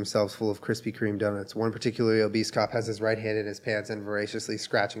gorging themselves full of Krispy Kreme donuts. One particularly obese cop has his right hand in his pants and voraciously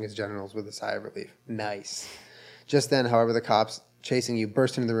scratching his genitals with a sigh of relief. Nice. Just then, however, the cops chasing you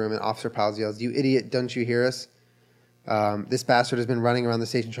burst into the room and Officer Piles yells, "You idiot, don't you hear us? This bastard has been running around the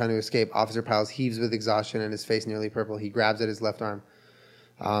station trying to escape." Officer Piles heaves with exhaustion and his face nearly purple. He grabs at his left arm.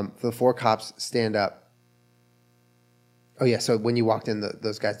 The 4 cops stand up. Oh, yeah, so when you walked in,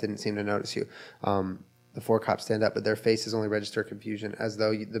 those guys didn't seem to notice you. The 4 cops stand up, but their faces only register confusion, as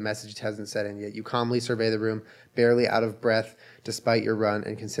though the message hasn't set in yet. You calmly survey the room, barely out of breath despite your run,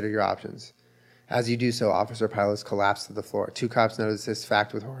 and consider your options. As you do so, Officer Piles collapsed to the floor. 2 cops notice this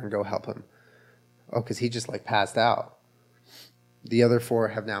fact with horror and go help him. Oh, because he just passed out. The other 4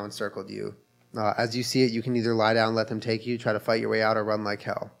 have now encircled you. As you see it, you can either lie down and let them take you, try to fight your way out, or run like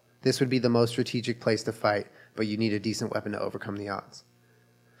hell. This would be the most strategic place to fight, but you need a decent weapon to overcome the odds.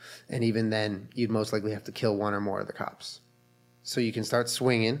 And even then, you'd most likely have to kill one or more of the cops. So you can start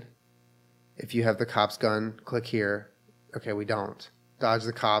swinging. If you have the cop's gun, click here. Okay, we don't. Dodge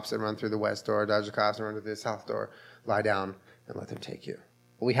the cops and run through the west door. Dodge the cops and run through the south door. Lie down and let them take you.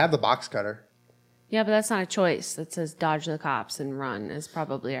 Well, we have the box cutter. Yeah, but that's not a choice. That says dodge the cops and run is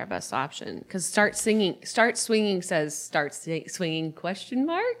probably our best option. Because start swinging says start swinging question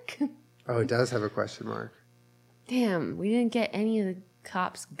mark. Oh, it does have a question mark. Damn, we didn't get any of the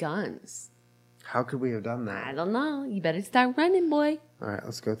cops' guns. How could we have done that? I don't know. You better start running, boy. All right,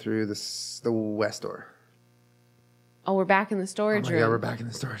 let's go through the west door. Oh, we're back in the storage room. Yeah, we're back in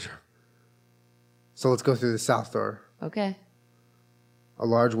the storage room. So let's go through the south door. Okay. A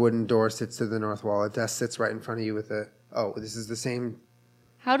large wooden door sits to the north wall. A desk sits right in front of you with a... Oh, this is the same...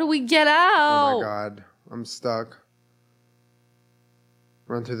 How do we get out? Oh my god. I'm stuck.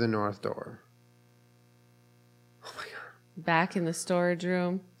 Run through the north door. Oh my god. Back in the storage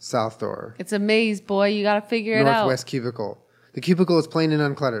room. South door. It's a maze, boy. You gotta figure it out. Northwest cubicle. The cubicle is plain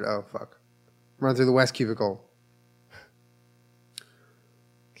and uncluttered. Oh, fuck. Run through the west cubicle.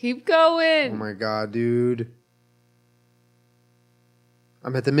 Keep going. Oh my god, dude.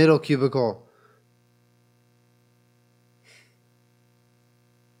 I'm at the middle cubicle.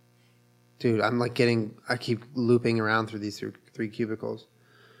 Dude, I keep looping around through these three cubicles.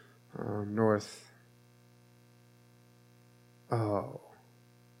 North. Oh.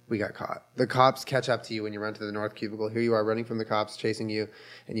 We got caught. The cops catch up to you when you run to the north cubicle. Here you are running from the cops, chasing you,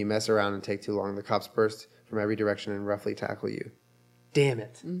 and you mess around and take too long. The cops burst from every direction and roughly tackle you. Damn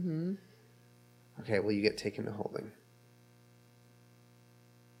it. Mm-hmm. Okay, well, you get taken to holding.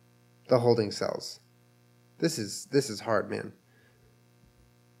 The holding cells. This is hard, man.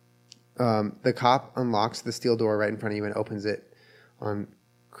 The cop unlocks the steel door right in front of you and opens it on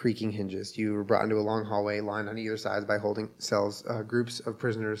creaking hinges. You were brought into a long hallway lined on either side by holding cells. Groups of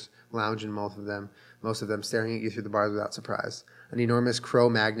prisoners lounge in most of them staring at you through the bars without surprise. An enormous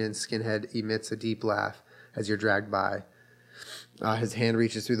Cro-Magnon skinhead emits a deep laugh as you're dragged by. His hand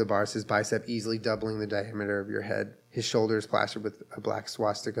reaches through the bars, his bicep easily doubling the diameter of your head. His shoulders plastered with a black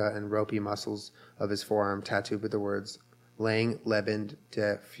swastika and ropey muscles of his forearm tattooed with the words Lang Lebend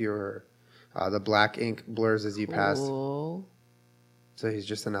der Führer. The black ink blurs as you pass. Cool. So he's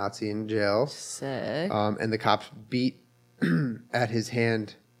just a Nazi in jail. Sick. And the cops beat at his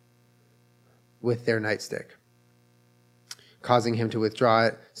hand with their nightstick, causing him to withdraw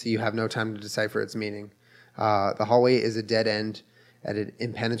it so you have no time to decipher its meaning. The hallway is a dead end at an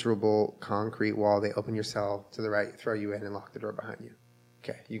impenetrable concrete wall. They open your cell to the right, throw you in, and lock the door behind you.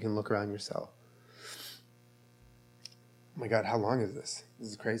 Okay, you can look around your cell. Oh my god, how long is this? This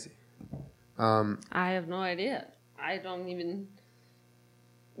is crazy. I have no idea. I don't even...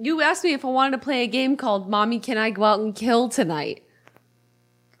 You asked me if I wanted to play a game called Mommy, Can I Go Out and Kill Tonight?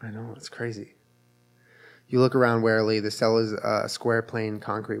 I know, it's crazy. You look around warily. The cell is a square plain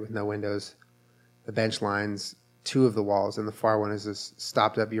concrete with no windows. The bench lines two of the walls, and the far one is a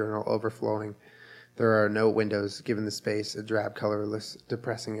stopped-up urinal overflowing. There are no windows, given the space, a drab, colorless,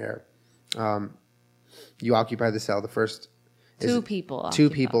 depressing air. You occupy the cell. The first is... Two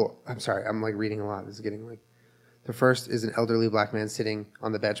people. I'm sorry, I'm like reading a lot. This is getting like... The first is an elderly black man sitting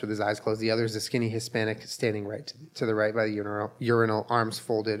on the bench with his eyes closed. The other is a skinny Hispanic standing right to the right by the urinal, arms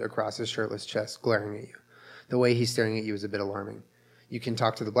folded across his shirtless chest, glaring at you. The way he's staring at you is a bit alarming. You can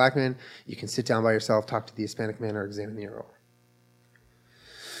talk to the black man, you can sit down by yourself, talk to the Hispanic man, or examine the urinal.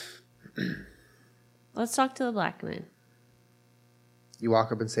 Let's talk to the black man. You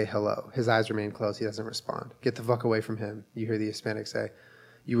walk up and say hello. His eyes remain closed. He doesn't respond. Get the fuck away from him, you hear the Hispanic say.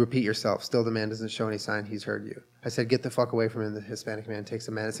 You repeat yourself. Still, the man doesn't show any sign he's heard you. I said, get the fuck away from him. The Hispanic man takes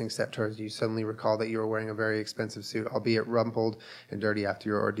a menacing step towards you. You suddenly recall that you are wearing a very expensive suit, albeit rumpled and dirty after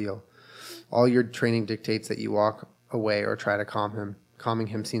your ordeal. All your training dictates that you walk away or try to calm him. Calming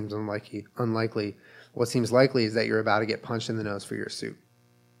him seems unlikely. What seems likely is that you're about to get punched in the nose for your suit.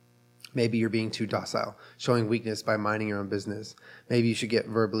 Maybe you're being too docile, showing weakness by minding your own business. Maybe you should get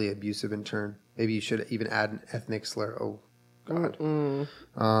verbally abusive in turn. Maybe you should even add an ethnic slur. Oh, God.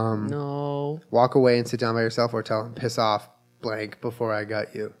 No. Walk away and sit down by yourself, or tell him, piss off, blank, before I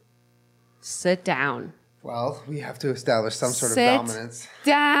got you. Sit down. Well, we have to establish some sort of dominance.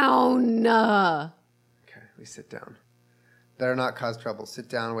 Down. Okay, we sit down. Better not cause trouble. Sit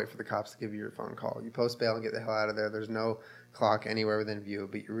down, wait for the cops to give you your phone call. You post bail and get the hell out of there. There's no clock anywhere within view,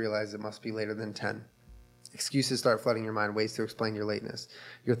 but you realize it must be later than 10. Excuses start flooding your mind, ways to explain your lateness.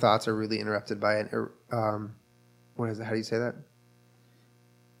 Your thoughts are rudely interrupted by what is it? How do you say that?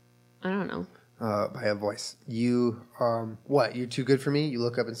 I don't know. By a voice. You, what? You're too good for me? You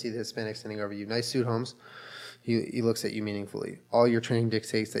look up and see the Hispanic standing over you. Nice suit, Holmes. He looks at you meaningfully. All your training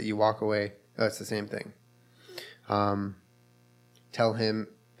dictates that you walk away. Oh, it's the same thing. Tell him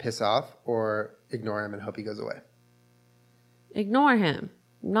piss off or ignore him and hope he goes away. Ignore him.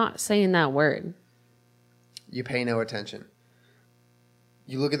 I'm not saying that word. You pay no attention.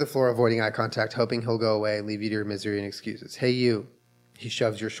 You look at the floor, avoiding eye contact, hoping he'll go away, leave you to your misery and excuses. Hey, you. He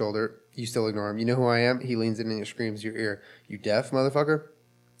shoves your shoulder. You still ignore him. You know who I am? He leans in and screams your ear. You deaf, motherfucker?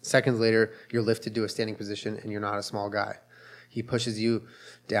 Seconds later, you're lifted to a standing position and you're not a small guy. He pushes you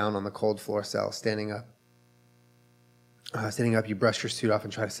down on the cold floor cell. Standing up, you brush your suit off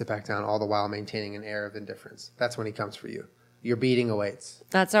and try to sit back down, all the while maintaining an air of indifference. That's when he comes for you. Your beating awaits.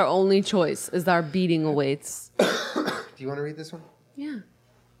 That's our only choice, is our beating awaits. Do you want to read this one? Yeah.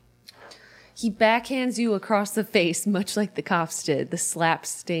 He backhands you across the face, much like the cops did. The slap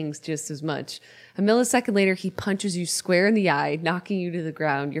stings just as much. A millisecond later, he punches you square in the eye, knocking you to the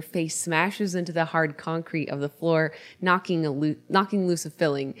ground. Your face smashes into the hard concrete of the floor, knocking loose a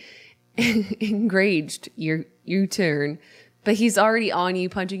filling. Enraged, you turn, but he's already on you,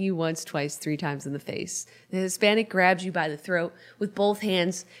 punching you once, twice, 3 times in the face. The Hispanic grabs you by the throat with both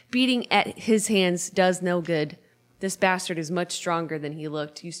hands. Beating at his hands does no good. This bastard is much stronger than he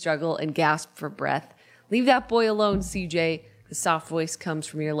looked. You struggle and gasp for breath. Leave that boy alone, CJ. The soft voice comes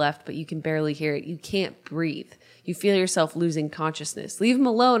from your left, but you can barely hear it. You can't breathe. You feel yourself losing consciousness. Leave him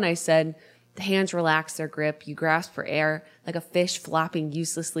alone, I said. The hands relax their grip. You grasp for air, like a fish flopping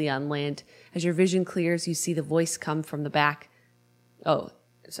uselessly on land. As your vision clears, you see the voice come from the back. Oh,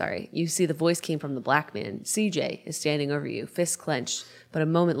 sorry. You see the voice came from the black man. CJ is standing over you, fists clenched, but a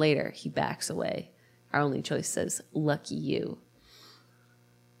moment later, he backs away. Our only choice says, lucky you.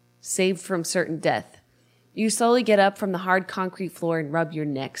 Saved from certain death. You slowly get up from the hard concrete floor and rub your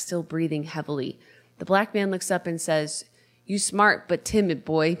neck, still breathing heavily. The black man looks up and says, you smart but timid,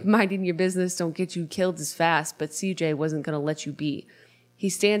 boy. Minding your business don't get you killed as fast, but CJ wasn't going to let you be. He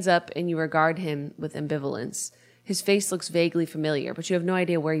stands up and you regard him with ambivalence. His face looks vaguely familiar, but you have no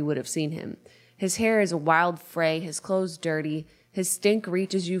idea where you would have seen him. His hair is a wild fray, his clothes dirty. His stink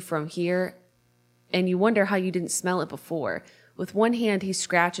reaches you from here, and you wonder how you didn't smell it before. With one hand, he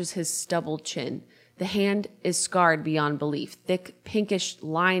scratches his stubbled chin. The hand is scarred beyond belief. Thick, pinkish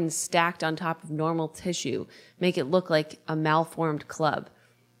lines stacked on top of normal tissue make it look like a malformed club.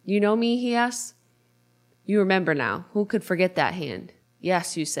 You know me, he asks. You remember now. Who could forget that hand?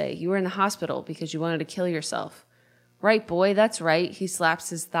 Yes, you say. You were in the hospital because you wanted to kill yourself. Right, boy, that's right. He slaps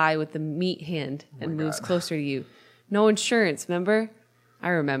his thigh with the meat hand and moves closer to you. No insurance, remember? I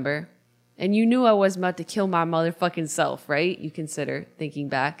remember. And you knew I was about to kill my motherfucking self, right? You consider, thinking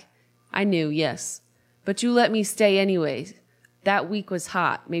back. I knew, yes. But you let me stay anyways. That week was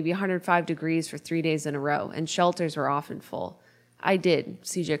hot, maybe 105 degrees for 3 days in a row, and shelters were often full. I did.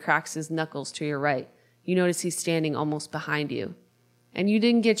 CJ cracks his knuckles to your right. You notice he's standing almost behind you. And you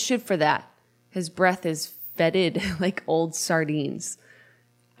didn't get shit for that. His breath is fetid like old sardines.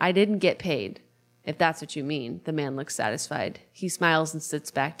 I didn't get paid, if that's what you mean. The man looks satisfied. He smiles and sits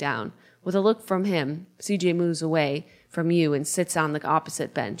back down. With a look from him, CJ moves away from you and sits on the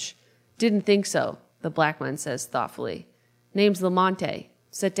opposite bench. Didn't think so, the black man says thoughtfully. Name's Lamonte.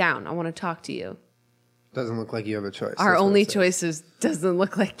 Sit down. I want to talk to you. Doesn't look like you have a choice. Our only choice is doesn't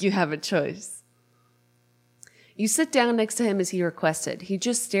look like you have a choice. You sit down next to him as he requested. He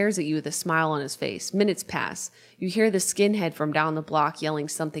just stares at you with a smile on his face. Minutes pass. You hear the skinhead from down the block yelling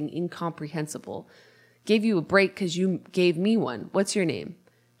something incomprehensible. Gave you a break because you gave me one. What's your name?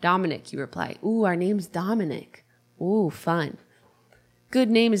 Dominic, you reply. Ooh, our name's Dominic. Ooh, fun.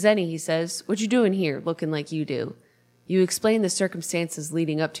 Good name as any, he says. What you doing here, looking like you do? You explain the circumstances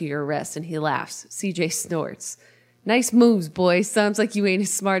leading up to your arrest, and he laughs. CJ snorts. Nice moves, boy. Sounds like you ain't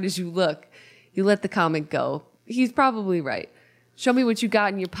as smart as you look. You let the comment go. He's probably right. Show me what you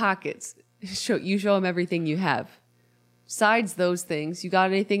got in your pockets. You show him everything you have. Besides those things, you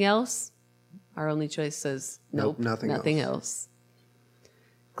got anything else? Our only choice says, nope, nothing else.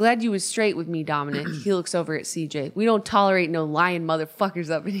 Glad you was straight with me, Dominic. He looks over at CJ. We don't tolerate no lying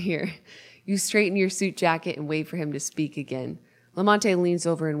motherfuckers up in here. You straighten your suit jacket and wait for him to speak again. Lamonte leans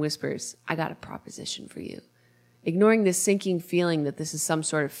over and whispers, I got a proposition for you. Ignoring this sinking feeling that this is some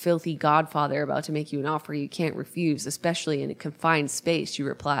sort of filthy godfather about to make you an offer you can't refuse, especially in a confined space, you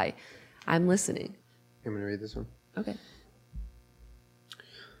reply, I'm listening. I'm going to read this one. Okay.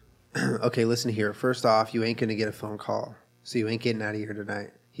 Okay, listen here. First off, you ain't going to get a phone call, so you ain't getting out of here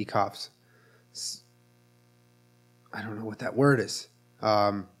tonight. He coughs. I don't know what that word is.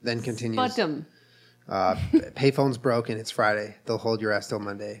 Then continues. Payphone's broken. It's Friday. They'll hold your ass till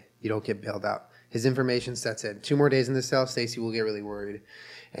Monday. You don't get bailed out. His information sets in. 2 more days in the cell, Stacy will get really worried,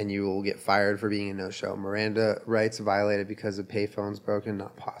 and you will get fired for being a no-show. Miranda rights violated because of payphones broken.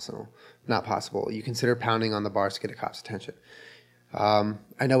 Not possible. Not possible. You consider pounding on the bars to get a cop's attention.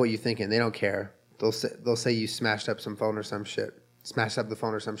 I know what you're thinking. They don't care. They'll say you smashed up some phone or some shit. Smashed up the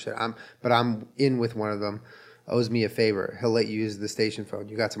phone or some shit. But I'm in with one of them. Owes me a favor. He'll let you use the station phone.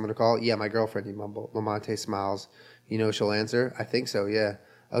 You got someone to call? Yeah, my girlfriend, you mumble. Lamonte smiles. You know she'll answer? I think so, yeah.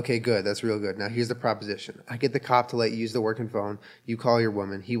 Okay, good. That's real good. Now here's the proposition. I get the cop to let you use the working phone. You call your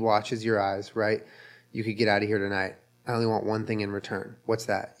woman. He watches your eyes, right? You could get out of here tonight. I only want one thing in return. What's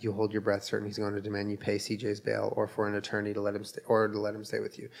that? You hold your breath, certain he's going to demand you pay CJ's bail or for an attorney to let him stay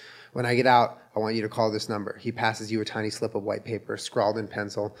with you. When I get out, I want you to call this number. He passes you a tiny slip of white paper. Scrawled in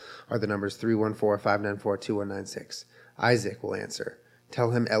pencil are the numbers 314-594-2196. Isaac will answer.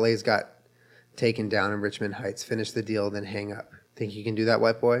 Tell him LA's got taken down in Richmond Heights. Finish the deal, then hang up. Think you can do that,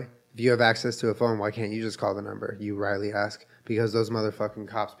 white boy? If you have access to a phone, why can't you just call the number? You Riley ask. Because those motherfucking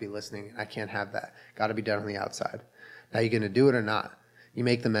cops be listening. I can't have that. Got to be done on the outside. Now, you going to do it or not? You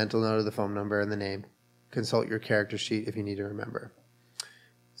make the mental note of the phone number and the name. Consult your character sheet if you need to remember.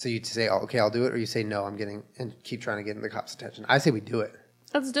 So you say, oh, okay, I'll do it, or you say, no, and keep trying to get the cops' attention. I say we do it.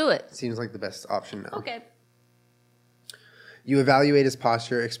 Let's do it. Seems like the best option now. Okay. You evaluate his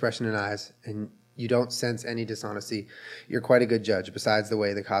posture, expression, and eyes, and you don't sense any dishonesty. You're quite a good judge. Besides, the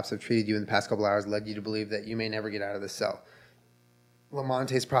way the cops have treated you in the past couple hours led you to believe that you may never get out of this cell.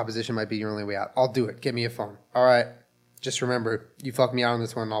 Lamonte's proposition might be your only way out. I'll do it. Get me a phone. All right. Just remember, you fuck me out on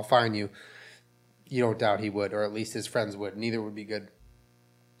this one, I'll fine you. You don't doubt he would, or at least his friends would. Neither would be good.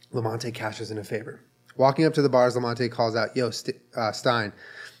 Lamonte cashes in a favor. Walking up to the bars, Lamonte calls out, yo, Stein.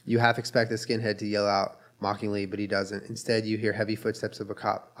 You half expect the skinhead to yell out mockingly, but he doesn't. Instead, you hear heavy footsteps of a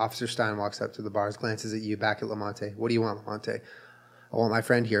cop. Officer Stein walks up to the bars, glances at you, back at Lamonte. What do you want, Lamonte? I want my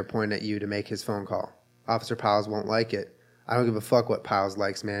friend here, pointing at you, to make his phone call. Officer Piles won't like it. I don't give a fuck what Piles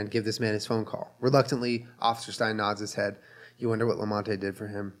likes, man. Give this man his phone call. Reluctantly, Officer Stein nods his head. You wonder what Lamonte did for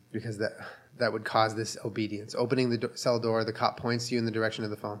him, because that would cause this obedience. Opening the cell door, the cop points you in the direction of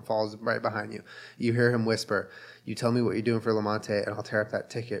the phone, falls right behind you. You hear him whisper, you tell me what you're doing for Lamonte, and I'll tear up that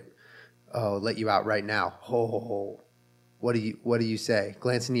ticket. Oh, let you out right now. Ho, ho, ho. What do you say?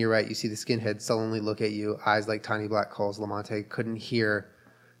 Glancing to your right, you see the skinhead sullenly look at you, eyes like tiny black coals. Lamonte couldn't hear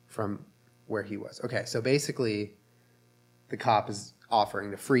from where he was. Okay, so basically, the cop is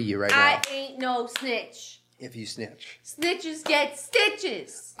offering to free you right now. I ain't no snitch. If you snitch. Snitches get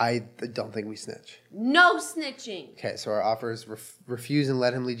stitches. I don't think we snitch. No snitching. Okay, so our offer is refuse and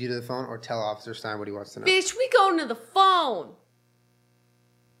let him lead you to the phone, or tell Officer Stein what he wants to know. Bitch, we going to the phone.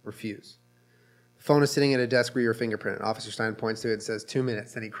 Refuse. The phone is sitting at a desk where your fingerprint. Officer Stein points to it and says 2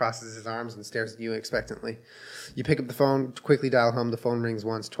 minutes. Then he crosses his arms and stares at you expectantly. You pick up the phone, quickly dial home. The phone rings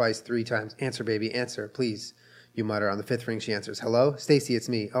once, twice, 3 times. Answer, baby, answer, please. You mutter. On the 5th ring, she answers. Hello? Stacy, it's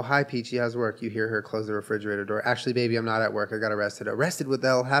me. Oh, hi, Peachy. How's work? You hear her close the refrigerator door. Actually, baby, I'm not at work. I got arrested. Arrested? What the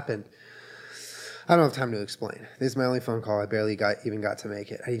hell happened? I don't have time to explain. This is my only phone call. I barely even got to make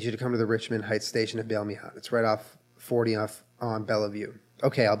it. I need you to come to the Richmond Heights station and bail me out. It's right off 40 on Bellevue.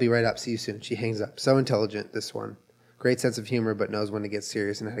 Okay, I'll be right up. See you soon. She hangs up. So intelligent, this one. Great sense of humor, but knows when to get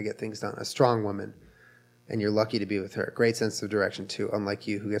serious and how to get things done. A strong woman. And you're lucky to be with her. Great sense of direction, too, unlike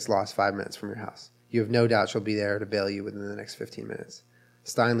you, who gets lost 5 minutes from your house. You have no doubt she'll be there to bail you within the next 15 minutes.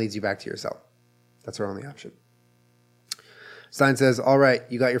 Stein leads you back to your cell. That's our only option. Stein says, all right,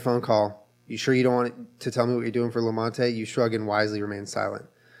 you got your phone call. You sure you don't want to tell me what you're doing for Lamonte? You shrug and wisely remain silent.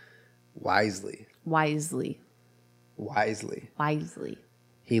 Wisely. Wisely. Wisely. Wisely.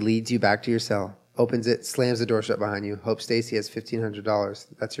 He leads you back to your cell, opens it, slams the door shut behind you. Hope Stacy has $1,500.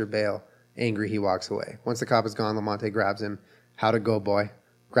 That's your bail. Angry, he walks away. Once the cop is gone, Lamonte grabs him. How to go, boy?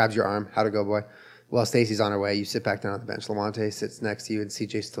 Grabs your arm. How to go, boy? Well, Stacy's on her way. You sit back down on the bench. Lamonte sits next to you, and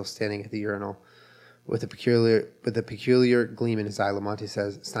CJ's still standing at the urinal. With a peculiar gleam in his eye, Lamonte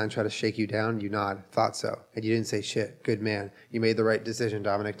says, Stein tried to shake you down? You nod. Thought so. And you didn't say shit. Good man. You made the right decision,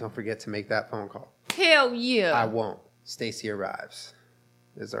 Dominic. Don't forget to make that phone call. Hell yeah. I won't. Stacy arrives.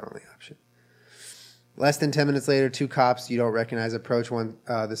 Is our only option. Less than 10 minutes later, 2 cops you don't recognize approach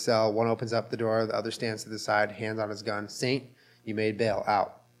the cell. One opens up the door. The other stands to the side, hands on his gun. Saint, you made bail.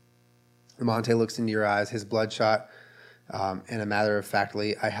 Out. Lamonte looks into your eyes, his bloodshot, and a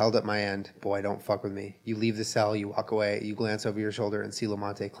matter-of-factly, I held up my end. Boy, don't fuck with me. You leave the cell, you walk away, you glance over your shoulder and see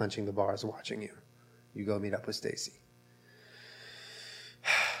Lamonte clenching the bars, watching you. You go meet up with Stacy.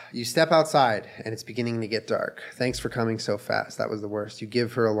 You step outside, and it's beginning to get dark. Thanks for coming so fast. That was the worst. You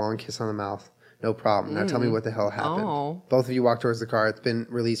give her a long kiss on the mouth. No problem. Now tell me what the hell happened. Oh. Both of you walk towards the car. It's been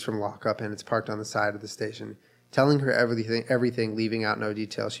released from lockup, and it's parked on the side of the station. Telling her everything, leaving out no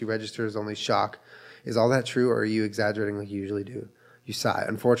details. She registers only shock. Is all that true, or are you exaggerating like you usually do? You sigh.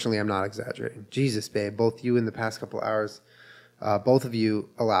 Unfortunately, I'm not exaggerating. Jesus, babe, both you in the past couple hours, both of you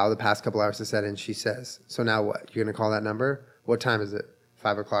allow the past couple hours to set in, she says. So now what? You're going to call that number? What time is it?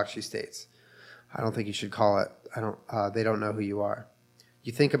 5 o'clock, she states. I don't think you should call it. They don't know who you are.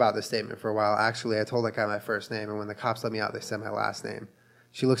 You think about this statement for a while. Actually, I told that guy my first name, and when the cops let me out, they said my last name.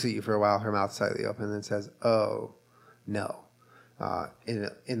 She looks at you for a while, her mouth slightly open, and then says, "Oh, no."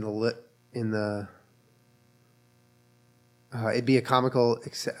 It'd be comical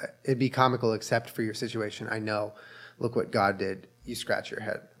except for your situation. I know. Look what God did. You scratch your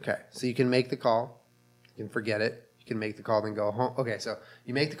head. Okay, so you can make the call. You can forget it. You can make the call, then go home. Okay, so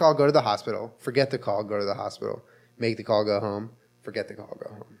you make the call, go to the hospital. Forget the call, go to the hospital. Make the call, go home. Forget the call, go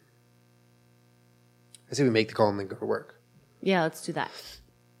home. I say we make the call and then go to work. Yeah, let's do that.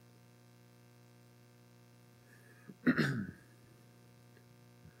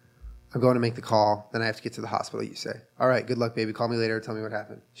 I'm going to make the call. Then I have to get to the hospital, you say. All right, good luck, baby. Call me later. Tell me what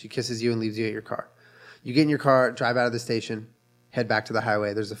happened. She kisses you and leaves you at your car. You get in your car, drive out of the station, head back to the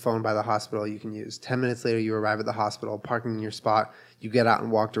highway. There's a phone by the hospital you can use. 10 minutes later, you arrive at the hospital, parking in your spot. You get out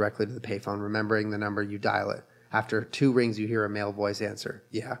and walk directly to the payphone. Remembering the number, you dial it. After 2 rings, you hear a male voice answer.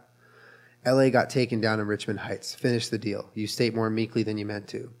 Yeah. LA got taken down in Richmond Heights. Finish the deal. You state more meekly than you meant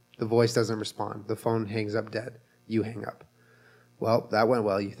to. The voice doesn't respond. The phone hangs up dead. You hang up. Well, that went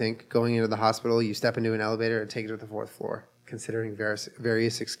well, you think. Going into the hospital, you step into an elevator and take it to the 4th floor, considering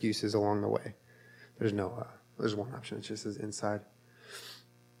various excuses along the way. There's one option. It just says inside.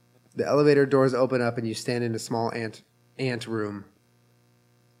 The elevator doors open up and you stand in a small anteroom,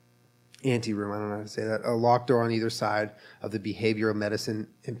 I don't know how to say that. A locked door on either side of the behavioral medicine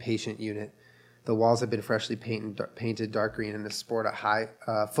inpatient unit. The walls have been freshly painted dark green and sport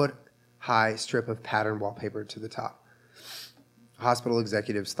a foot-high strip of pattern wallpaper to the top. Hospital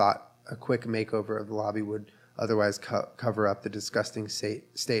executives thought a quick makeover of the lobby would otherwise cover up the disgusting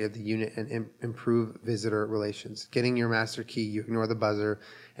state of the unit and improve visitor relations. Getting your master key, you ignore the buzzer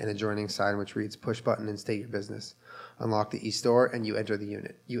and adjoining sign which reads, "Push button and state your business." Unlock the east door and you enter the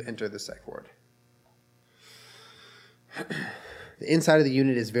unit. You enter the psych ward. The inside of the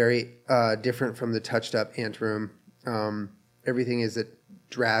unit is very different from the touched-up anteroom. Everything is a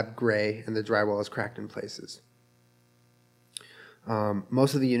drab gray and the drywall is cracked in places.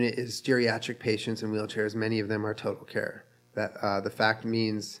 Most of the unit is geriatric patients in wheelchairs. Many of them are total care. This fact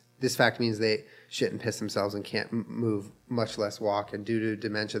means they shit and piss themselves and can't move, much less walk. And due to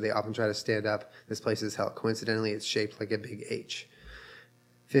dementia, they often try to stand up. This place is hell. Coincidentally, it's shaped like a big H.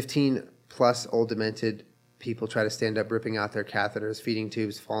 15 plus old demented people try to stand up, ripping out their catheters, feeding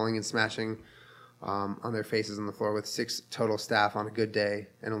tubes, falling and smashing on their faces on the floor, with 6 total staff on a good day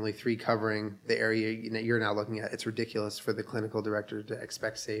and only 3 covering the area you're now looking at. It's ridiculous for the clinical director to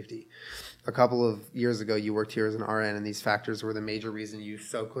expect safety. A couple of years ago, you worked here as an RN, and these factors were the major reason you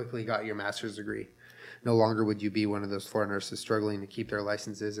so quickly got your master's degree. No longer would you be one of those floor nurses struggling to keep their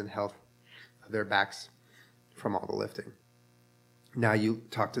licenses and health of their backs from all the lifting. Now you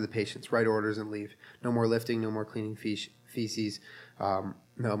talk to the patients, write orders, and leave. No more lifting, no more cleaning feces,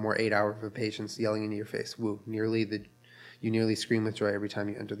 no more 8 hours of patients yelling into your face. Woo! You nearly scream with joy every time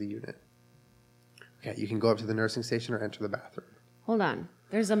you enter the unit. Okay, you can go up to the nursing station or enter the bathroom. Hold on.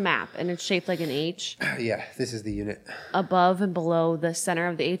 There's a map, and it's shaped like an H. Yeah, this is the unit. Above and below the center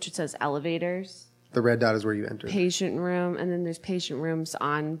of the H, it says elevators. The red dot is where you enter. Patient room, and then there's patient rooms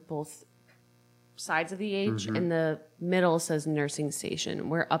on both sides of the H. Mm-hmm. In the middle says nursing station.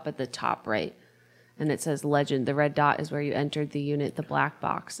 We're up at the top right. And it says legend. The red dot is where you entered the unit. The black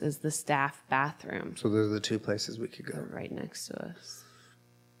box is the staff bathroom. So those are the 2 places we could go. They're right next to us.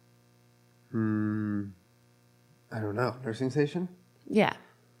 I don't know. Nursing station? Yeah.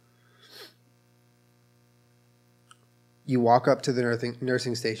 You walk up to the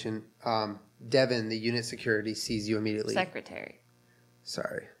nursing station. Devin, the unit security, sees you immediately. Secretary.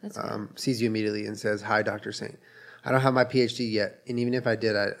 Sorry. That's good. Sees you immediately and says, "Hi, Dr. Saint. I don't have my PhD yet, and even if I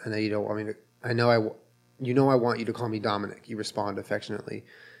did, I know you don't want me to. I want you to call me Dominic." You respond affectionately.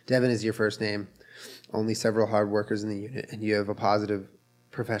 Devin is your first name. Only several hard workers in the unit, and you have a positive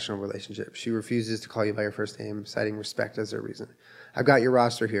professional relationship. She refuses to call you by your first name, citing respect as her reason. "I've got your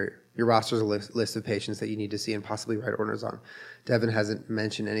roster here. Your roster is a list of patients that you need to see and possibly write orders on." Devin hasn't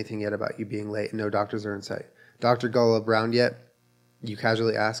mentioned anything yet about you being late, and no doctors are in sight. "Dr. Golub round yet?" You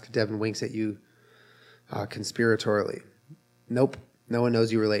casually ask. Devin winks at you conspiratorially. "Nope. No one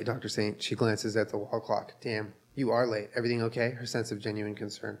knows you were late, Dr. Saint." She glances at the wall clock. "Damn, you are late. Everything okay?" Her sense of genuine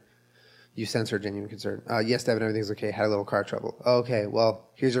concern. You sense her genuine concern. Yes, Devin, everything's okay. Had a little car trouble. Okay, well,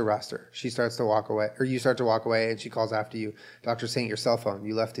 here's your roster. She starts to walk away, or you start to walk away, and she calls after you. Doctor saying your cell phone.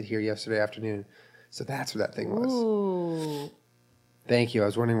 You left it here yesterday afternoon. So that's what that thing was. Ooh. Thank you. I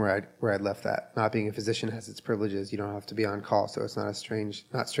was wondering where I'd left that. Not being a physician has its privileges. You don't have to be on call, so it's not strange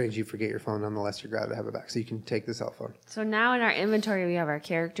you forget your phone. Nonetheless, you're glad to have it back, so you can take the cell phone. So now in our inventory, we have our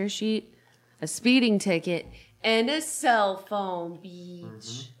character sheet, a speeding ticket, and a cell phone.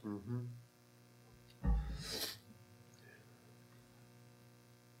 Beach.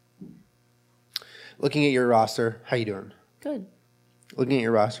 Looking at your roster, how you doing? Good. Looking at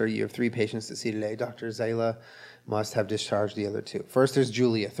your roster, you have 3 patients to see today. Dr. Zayla must have discharged the other 2. First, there's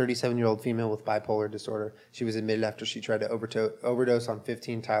Julie, a 37-year-old female with bipolar disorder. She was admitted after she tried to overdose on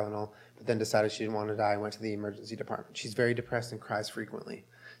 15 Tylenol, but then decided she didn't want to die and went to the emergency department. She's very depressed and cries frequently.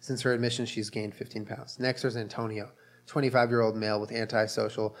 Since her admission, she's gained 15 pounds. Next, there's Antonio, 25-year-old male with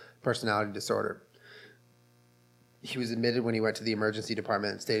antisocial personality disorder. He was admitted when he went to the emergency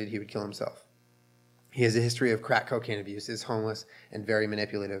department and stated he would kill himself. He has a history of crack cocaine abuse, is homeless, and very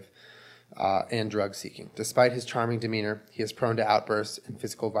manipulative and drug seeking. Despite his charming demeanor, he is prone to outbursts and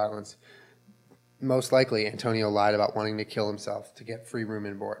physical violence. Most likely, Antonio lied about wanting to kill himself to get free room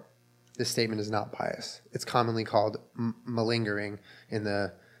and board. This statement is not bias. It's commonly called malingering in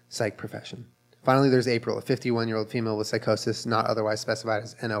the psych profession. Finally, there's April, a 51-year-old female with psychosis not otherwise specified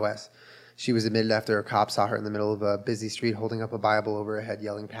as NOS. She was admitted after a cop saw her in the middle of a busy street holding up a Bible over her head,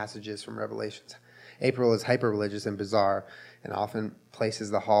 yelling passages from Revelations. April is hyper-religious and bizarre, and often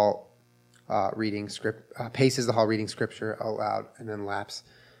paces the hall reading scripture out loud, and then lapse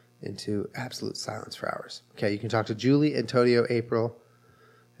into absolute silence for hours. Okay, you can talk to Julie, Antonio, April,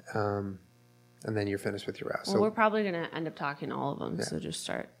 and then you're finished with your route. Well, we're probably going to end up talking to all of them, so just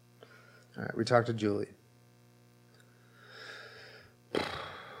start. All right, we talked to Julie.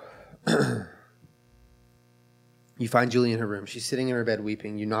 You find Julie in her room. She's sitting in her bed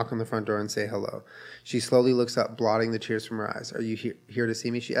weeping. You knock on the front door and say hello. She slowly looks up, blotting the tears from her eyes. Are you here to see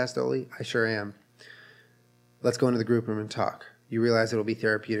me? She asked Oli. I sure am. Let's go into the group room and talk. You realize it'll be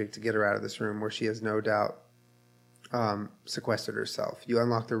therapeutic to get her out of this room where she has no doubt sequestered herself. You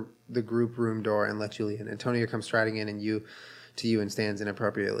unlock the group room door and let Julie in. Antonio comes striding in to you and stands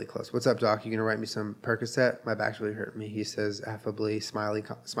inappropriately close. What's up, Doc? You gonna write me some Percocet? My back's really hurting me, he says affably, smiling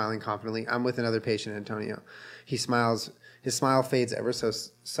confidently. I'm with another patient, Antonio. He smiles. His smile fades ever so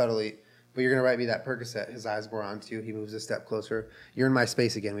subtly. But you're gonna write me that Percocet. His eyes bore onto you. He moves a step closer. You're in my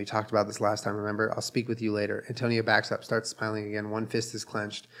space again. We talked about this last time, remember? I'll speak with you later. Antonio backs up, starts smiling again. One fist is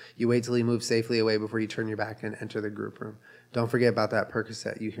clenched. You wait till he moves safely away before you turn your back and enter the group room. Don't forget about that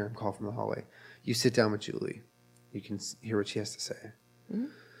Percocet. You hear him call from the hallway. You sit down with Julie. You can hear what she has to say. Mm-hmm.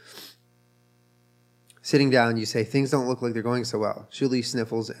 Sitting down, you say, things don't look like they're going so well. Julie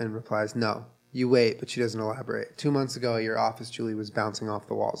sniffles and replies, no. You wait, but she doesn't elaborate. 2 months ago at your office, Julie was bouncing off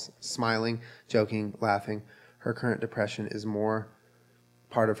the walls, smiling, joking, laughing. Her current depression is more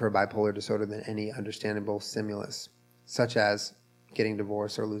part of her bipolar disorder than any understandable stimulus, such as getting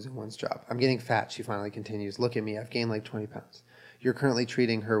divorced or losing one's job. I'm getting fat, she finally continues. Look at me, I've gained like 20 pounds. You're currently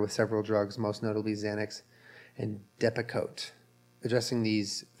treating her with several drugs, most notably Xanax and Depakote. Addressing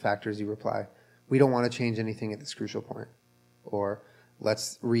these factors, you reply, we don't want to change anything at this crucial point. Or,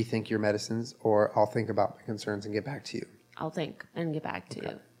 let's rethink your medicines, or I'll think about my concerns and get back to you. I'll think and get back to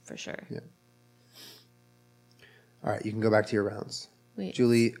you, for sure. Yeah. All right, you can go back to your rounds. Wait.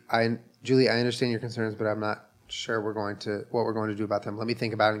 Julie, I understand your concerns, but I'm not sure what we're going to do about them. Let me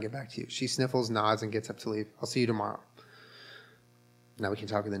think about it and get back to you. She sniffles, nods, and gets up to leave. I'll see you tomorrow. Now we can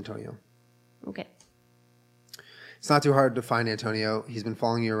talk with Antonio. Okay. It's not too hard to find Antonio. He's been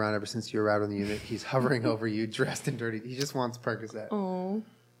following you around ever since you arrived on the unit. He's hovering over you, dressed in dirty. He just wants Percocet. Oh,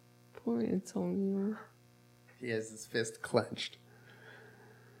 poor Antonio. He has his fist clenched.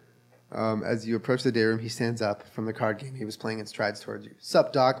 As you approach the day room, he stands up from the card game he was playing and strides towards you.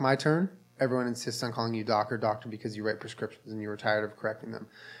 Sup, Doc? My turn? Everyone insists on calling you Doc or Doctor because you write prescriptions and you were tired of correcting them.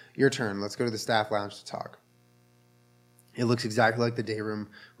 Your turn. Let's go to the staff lounge to talk. It looks exactly like the day room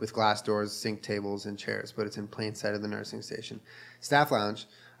with glass doors, sink tables, and chairs, but it's in plain sight of the nursing station. Staff lounge.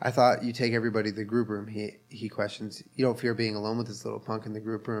 I thought you take everybody to the group room, he questions. You don't fear being alone with this little punk in the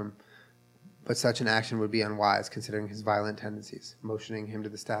group room, but such an action would be unwise considering his violent tendencies. Motioning him to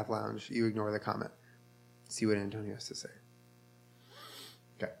the staff lounge, you ignore the comment. See what Antonio has to say.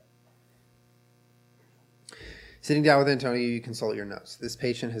 Okay. Sitting down with Antonio, you consult your notes. This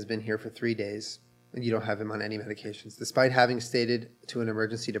patient has been here for 3 days, and you don't have him on any medications. Despite having stated to an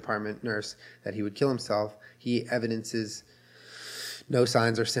emergency department nurse that he would kill himself, he evidences No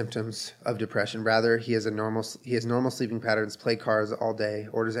signs or symptoms of depression. Rather, he has normal sleeping patterns, play cards all day,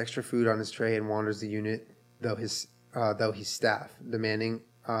 orders extra food on his tray, and wanders the unit, though he's staff, demanding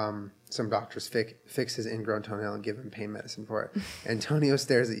some doctors fix his ingrown toenail and give him pain medicine for it. Antonio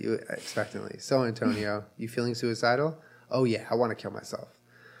stares at you expectantly. So, Antonio, you feeling suicidal? Oh, yeah, I want to kill myself.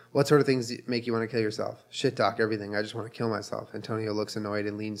 What sort of things make you want to kill yourself? Shit, doc, everything. I just want to kill myself. Antonio looks annoyed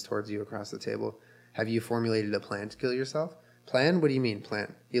and leans towards you across the table. Have you formulated a plan to kill yourself? Plan? What do you mean,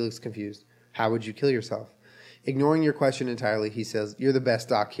 plan? He looks confused. How would you kill yourself? Ignoring your question entirely, he says, you're the best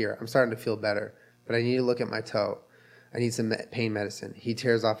doc here. I'm starting to feel better, but I need to look at my toe. I need some pain medicine. He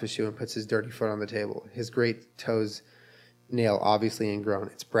tears off his shoe and puts his dirty foot on the table. His great toe's nail obviously ingrown.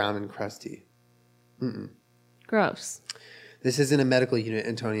 It's brown and crusty. Gross. This isn't a medical unit,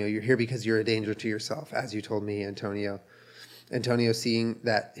 Antonio. You're here because you're a danger to yourself, as you told me, Antonio. Antonio, seeing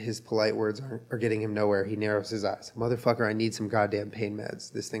that his polite words are getting him nowhere, he narrows his eyes. Motherfucker, I need some goddamn pain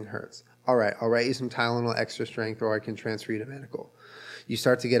meds. This thing hurts. All right, I'll write you some Tylenol extra strength, or I can transfer you to medical. You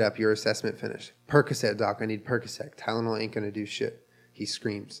start to get up. Your assessment finished. Percocet, doc. I need Percocet. Tylenol ain't going to do shit. He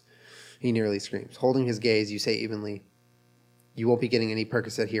screams. He nearly screams. Holding his gaze, you say evenly, you won't be getting any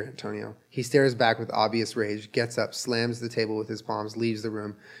Percocet here, Antonio. He stares back with obvious rage, gets up, slams the table with his palms, leaves the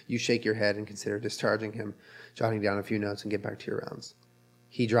room. You shake your head and consider discharging him, jotting down a few notes and get back to your rounds.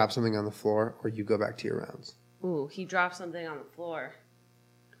 He drops something on the floor, or you go back to your rounds. Ooh, he dropped something on the floor.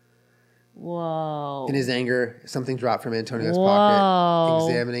 Whoa. In his anger, something dropped from Antonio's pocket.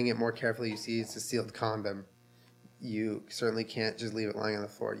 Examining it more carefully, you see it's a sealed condom. You certainly can't just leave it lying on the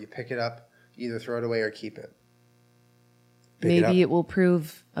floor. You pick it up, either throw it away or keep it. Maybe it will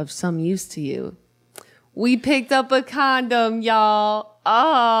prove of some use to you. We picked up a condom, y'all.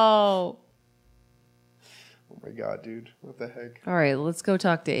 Oh my God, dude. What the heck? All right, let's go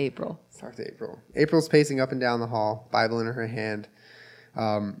talk to April. Let's talk to April. April's pacing up and down the hall, Bible in her hand.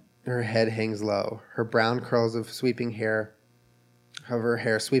 Her head hangs low. Her brown curls of her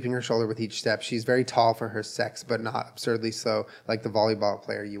hair sweeping her shoulder with each step. She's very tall for her sex, but not absurdly so, like the volleyball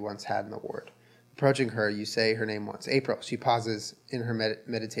player you once had in the ward. Approaching her, you say her name once. April. She pauses in her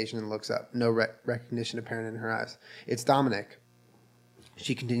meditation and looks up. No recognition apparent in her eyes. It's Dominic.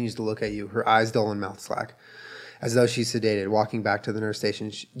 She continues to look at you, her eyes dull and mouth slack. As though she's sedated. Walking back to the nurse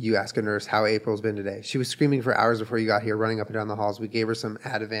station, you ask a nurse how April's been today. She was screaming for hours before you got here, running up and down the halls. We gave her some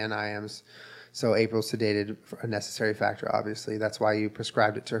Ativan IMs, so April's sedated, a necessary factor, obviously. That's why you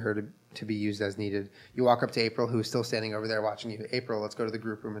prescribed it to her to be used as needed. You walk up to April, who is still standing over there watching you. April, let's go to the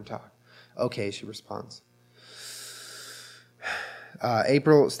group room and talk. Okay, she responds.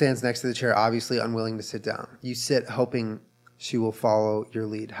 April stands next to the chair, obviously unwilling to sit down. You sit, hoping she will follow your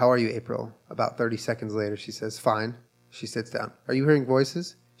lead. How are you, April? About 30 seconds later, she says, fine. She sits down. Are you hearing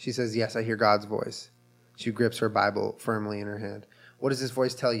voices? She says, yes, I hear God's voice. She grips her Bible firmly in her hand. What does this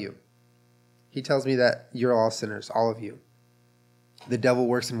voice tell you? He tells me that you're all sinners, all of you. The devil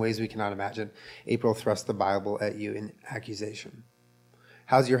works in ways we cannot imagine. April thrusts the Bible at you in accusation.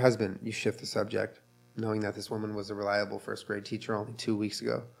 How's your husband? You shift the subject, knowing that this woman was a reliable first grade teacher only 2 weeks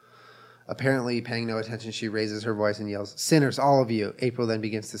ago. Apparently paying no attention, she raises her voice and yells, sinners, all of you. April then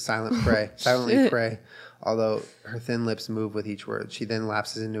begins to silently pray, although her thin lips move with each word. She then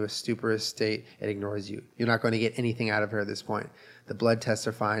lapses into a stuporous state and ignores you. You're not going to get anything out of her at this point. The blood tests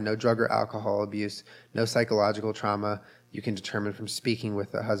are fine, no drug or alcohol abuse, no psychological trauma you can determine from speaking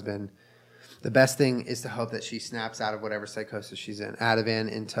with the husband. The best thing is to hope that she snaps out of whatever psychosis she's in.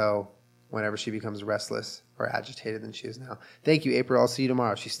 Ativan in tow whenever she becomes restless or agitated than she is now. Thank you, April. I'll see you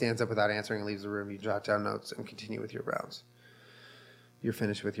tomorrow. She stands up without answering and leaves the room. You jot down notes and continue with your rounds. You're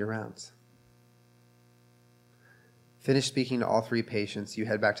finished with your rounds. Finished speaking to all 3 patients, you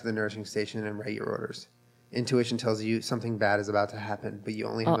head back to the nursing station and write your orders. Intuition tells you something bad is about to happen, but you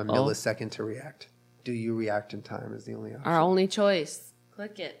only have a millisecond to react. Do you react in time is the only option. Our only choice.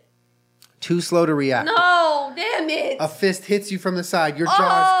 Click it. Too slow to react. No, damn it. A fist hits you from the side. Your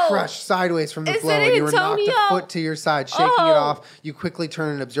jaw is crushed sideways from the blow, and you are knocked a foot to your side, shaking it off. You quickly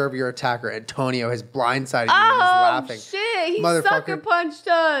turn and observe your attacker. Antonio has blindsided you and is laughing. Oh, shit. He sucker punched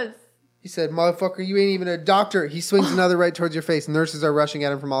us. He said, motherfucker, you ain't even a doctor. He swings another right towards your face. Nurses are rushing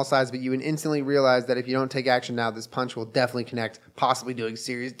at him from all sides, but you instantly realize that if you don't take action now, this punch will definitely connect, possibly doing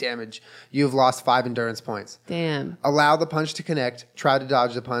serious damage. You have lost 5 endurance points. Damn. Allow the punch to connect, try to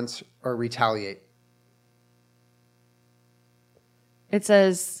dodge the punch, or retaliate. It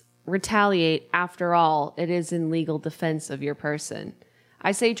says, retaliate. After all, it is in legal defense of your person.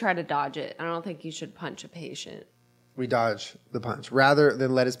 I say try to dodge it. I don't think you should punch a patient. We dodge the punch. Rather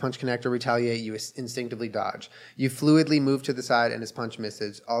than let his punch connect or retaliate, you instinctively dodge. You fluidly move to the side and his punch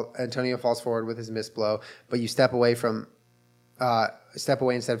misses. Antonio falls forward with his missed blow, but you step away from step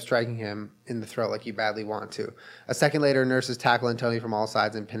away instead of striking him in the throat like you badly want to. A second later, nurses tackle Antonio from all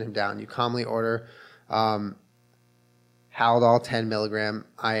sides and pin him down. You calmly order Haldol 10 milligram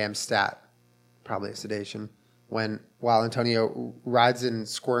IM stat, probably a sedation, while Antonio writhes and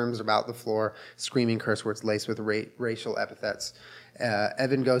squirms about the floor, screaming curse words laced with racial epithets.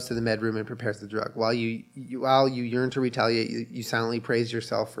 Evan goes to the med room and prepares the drug. While you yearn to retaliate, you silently praise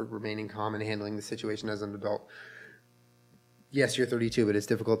yourself for remaining calm and handling the situation as an adult. Yes, you're 32, but it's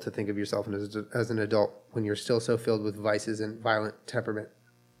difficult to think of yourself as an adult when you're still so filled with vices and violent temperament.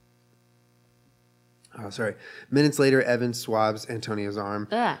 Minutes later, Evan swabs Antonio's arm,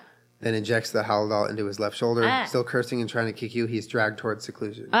 then injects the Haldol into his left shoulder. Still cursing and trying to kick you, he's dragged towards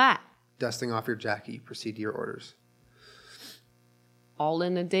seclusion. Dusting off your jacket, you proceed to your orders. All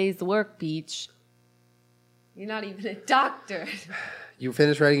in a day's work, Peach. You're not even a doctor. You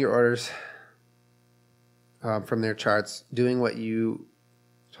finish writing your orders from their charts, doing what you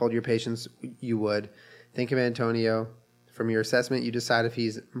told your patients you would. Think of Antonio. From your assessment, you decide if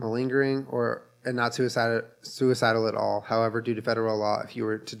he's malingering and not suicidal at all. However, due to federal law, if you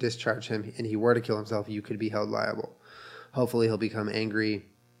were to discharge him and he were to kill himself, you could be held liable. Hopefully, he'll become angry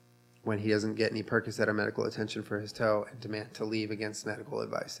when he doesn't get any Percocet or medical attention for his toe and demand to leave against medical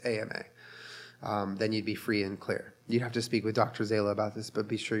advice, AMA. Then you'd be free and clear. You'd have to speak with Dr. Zayla about this, but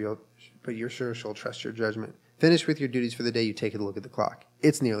you're sure she'll trust your judgment. Finish with your duties for the day. You take a look at the clock.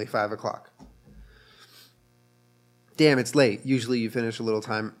 It's nearly 5 o'clock. Damn, it's late. Usually you finish a little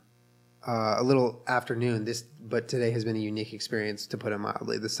afternoon. But today has been a unique experience, to put it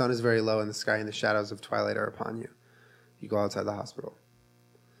mildly. The sun is very low in the sky, and the shadows of twilight are upon you. You go outside the hospital.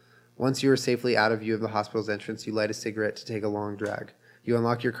 Once you are safely out of view of the hospital's entrance, you light a cigarette to take a long drag. You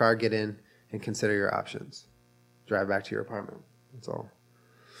unlock your car, get in, and consider your options. Drive back to your apartment. That's all.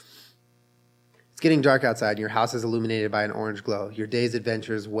 It's getting dark outside, and your house is illuminated by an orange glow. Your day's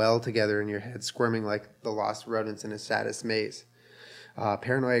adventures well together in your head, squirming like the lost rodents in a saddest maze.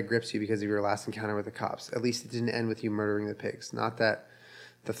 Paranoia grips you because of your last encounter with the cops. At least it didn't end with you murdering the pigs. Not that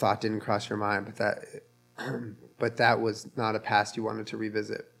the thought didn't cross your mind, but that was not a past you wanted to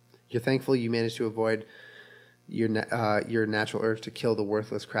revisit. You're thankful you managed to avoid your natural urge to kill the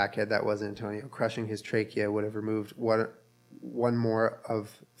worthless crackhead that was Antonio. Crushing his trachea would have removed one more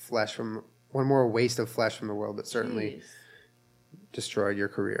waste of flesh from the world, but certainly destroyed your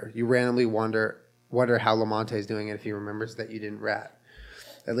career. You randomly wonder how Lamont is doing, and if he remembers that you didn't rat.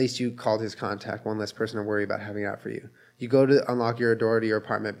 At least you called his contact, one less person to worry about having out for you. You go to unlock your door to your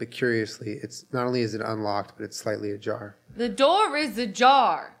apartment, but curiously, it's not only is it unlocked, but it's slightly ajar. The door is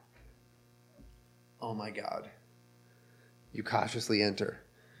ajar. Oh my God. You cautiously enter.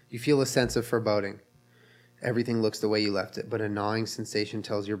 You feel a sense of foreboding. Everything looks the way you left it, but a gnawing sensation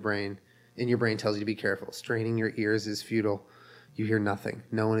tells your brain tells you to be careful. Straining your ears is futile. You hear nothing.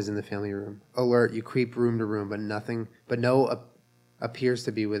 No one is in the family room. Alert, you creep room to room, but no appears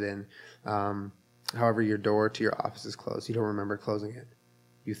to be within. However, your door to your office is closed. You don't remember closing it.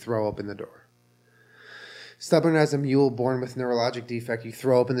 You throw open the door. Stubborn as a mule born with neurologic defect, you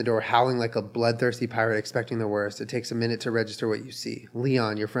throw open the door, howling like a bloodthirsty pirate, expecting the worst. It takes a minute to register what you see.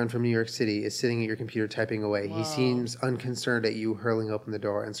 Leon, your friend from New York City, is sitting at your computer typing away. Whoa. He seems unconcerned at you hurling open the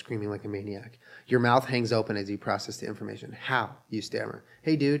door and screaming like a maniac. Your mouth hangs open as you process the information. How? You stammer.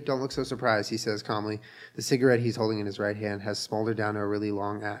 Hey, dude, don't look so surprised, he says calmly. The cigarette he's holding in his right hand has smoldered down to a really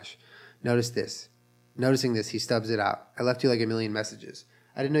long ash. Noticing this, he stubs it out. I left you like a million messages.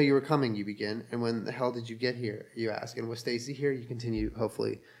 I didn't know you were coming, you begin. And when the hell did you get here, you ask. And was Stacy here? You continue,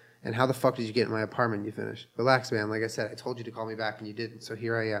 hopefully. And how the fuck did you get in my apartment, you finish. Relax, man. Like I said, I told you to call me back and you didn't. So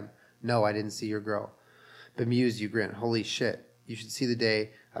here I am. No, I didn't see your girl. Bemused, you grin. Holy shit. You should see the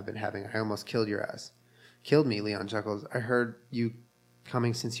day I've been having. I almost killed your ass. Killed me, Leon chuckles. I heard you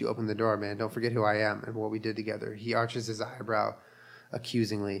coming since you opened the door, man. Don't forget who I am and what we did together. He arches his eyebrow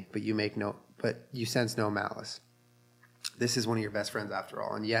accusingly, but you sense no malice. This is one of your best friends after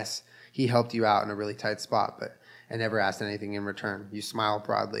all. And yes, he helped you out in a really tight spot, and never asked anything in return. You smile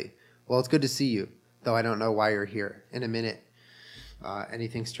broadly. Well, it's good to see you, though I don't know why you're here. In a minute,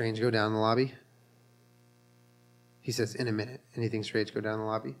 anything strange go down in the lobby? He says, in a minute, anything strange go down in the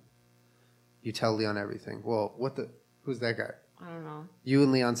lobby? You tell Leon everything. Well, who's that guy? I don't know. You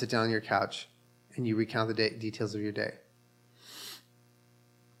and Leon sit down on your couch, and you recount the details of your day.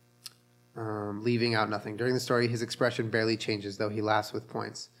 Leaving out nothing. During the story, his expression barely changes, though he laughs at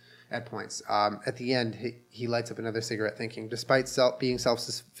points. At the end, he lights up another cigarette, thinking, despite being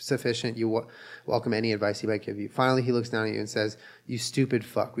self-sufficient, you welcome any advice he might give you. Finally, he looks down at you and says, you stupid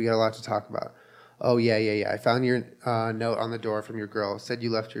fuck, we got a lot to talk about. Oh, yeah. I found your note on the door from your girl. Said you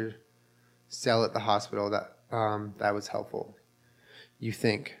left your cell at the hospital. That was helpful. You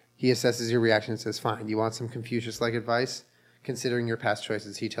think. He assesses your reaction and says, fine, you want some Confucius-like advice? Considering your past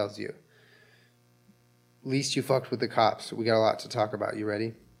choices, he tells you. Least you fucked with the cops. We got a lot to talk about. You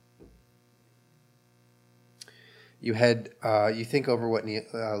ready? You think over what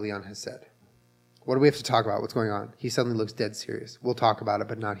Leon has said. What do we have to talk about? What's going on? He suddenly looks dead serious. We'll talk about it,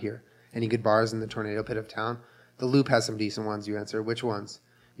 but not here. Any good bars in the tornado pit of town? The Loop has some decent ones, you answer. Which ones?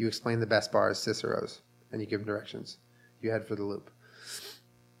 You explain the best bar is Cicero's, and you give him directions. You head for the Loop.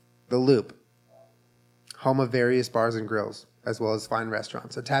 The Loop, home of various bars and grills, as well as fine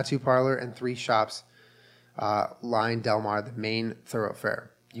restaurants, a tattoo parlor, and 3 shops line Del Mar, the main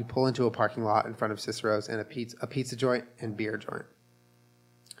thoroughfare. You pull into a parking lot in front of Cicero's and a pizza joint and beer joint.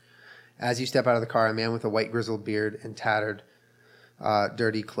 As you step out of the car, a man with a white grizzled beard and tattered,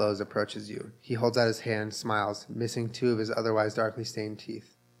 dirty clothes approaches you. He holds out his hand, smiles, missing 2 of his otherwise darkly stained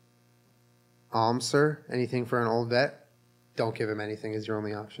teeth. Alms, sir? Anything for an old vet? Don't give him anything is your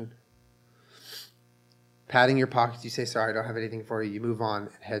only option. Patting your pockets, you say, sorry, I don't have anything for you. You move on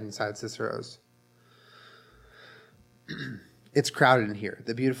and head inside Cicero's. It's crowded in here.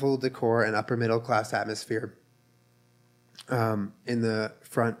 The beautiful decor and upper middle class atmosphere in the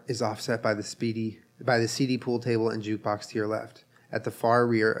front is offset by the seedy pool table and jukebox to your left. At the far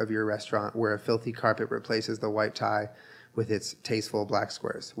rear of your restaurant, where a filthy carpet replaces the white tie with its tasteful black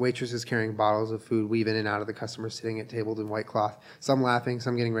squares. Waitresses carrying bottles of food weave in and out of the customers sitting at tables in white cloth, some laughing,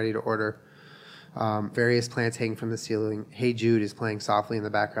 some getting ready to order. Various plants hanging from the ceiling. Hey Jude is playing softly in the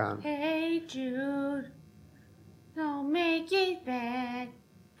background. Hey Jude, don't make it bad.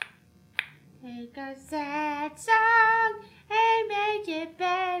 Take a sad song and make it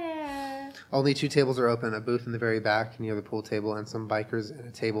better. Only 2 tables are open, a booth in the very back near the pool table and some bikers and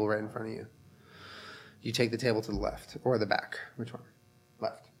a table right in front of you. You take the table to the left or the back. Which one?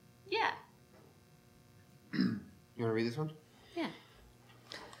 Left. Yeah. You want to read this one? Yeah.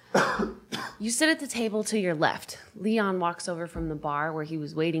 You sit at the table to your left. Leon walks over from the bar where he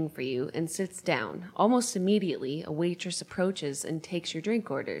was waiting for you and sits down. Almost immediately, a waitress approaches and takes your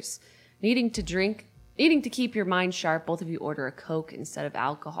drink orders. Needing to keep your mind sharp, both of you order a Coke instead of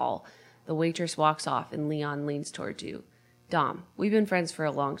alcohol. The waitress walks off and Leon leans towards you. Dom, we've been friends for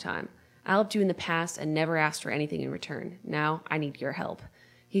a long time. I helped you in the past and never asked for anything in return. Now I need your help.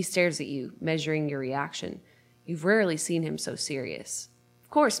 He stares at you, measuring your reaction. You've rarely seen him so serious.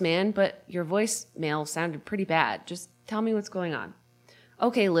 Of course, man, but your voicemail sounded pretty bad. Just tell me what's going on.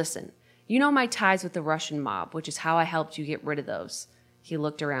 Okay, listen. You know my ties with the Russian mob, which is how I helped you get rid of those. He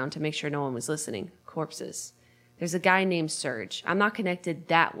looked around to make sure no one was listening. Corpses. There's a guy named Serge. I'm not connected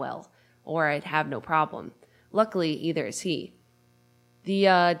that well, or I'd have no problem. Luckily, either is he.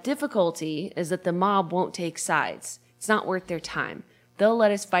 The difficulty is that the mob won't take sides. It's not worth their time. They'll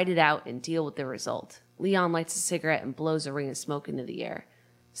let us fight it out and deal with the result. Leon lights a cigarette and blows a ring of smoke into the air.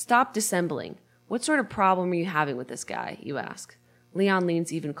 Stop dissembling. What sort of problem are you having with this guy, you ask. Leon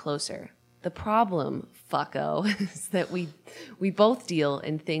leans even closer. The problem, fucko, is that we both deal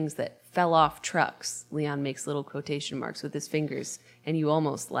in things that fell off trucks. Leon makes little quotation marks with his fingers, and you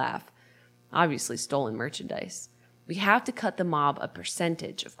almost laugh. Obviously stolen merchandise. We have to cut the mob a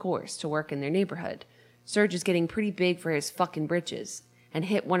percentage, of course, to work in their neighborhood. Serge is getting pretty big for his fucking britches, and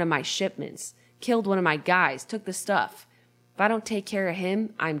hit one of my shipments, killed one of my guys, took the stuff. If I don't take care of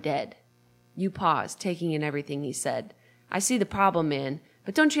him, I'm dead. You pause, taking in everything he said. I see the problem, man,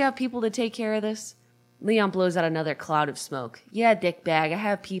 but don't you have people to take care of this? Leon blows out another cloud of smoke. Yeah, dickbag, I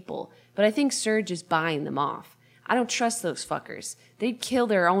have people, but I think Serge is buying them off. I don't trust those fuckers. They'd kill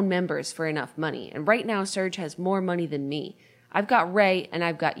their own members for enough money, and right now Serge has more money than me. I've got Ray, and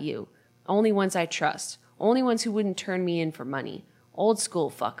I've got you. Only ones I trust. Only ones who wouldn't turn me in for money. Old school,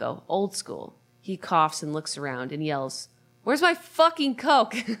 fucko. Old school. He coughs and looks around and yells, "Where's my fucking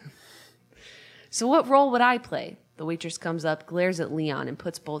Coke?" So what role would I play? The waitress comes up, glares at Leon, and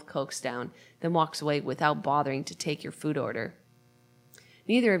puts both Cokes down, then walks away without bothering to take your food order.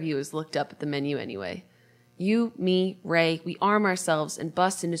 Neither of you has looked up at the menu anyway. You, me, Ray, we arm ourselves and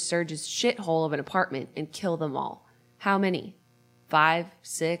bust into Serge's shithole of an apartment and kill them all. How many? 5,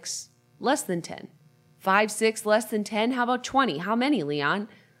 6, less than 10. 5, 6, less than 10? How about 20? How many, Leon?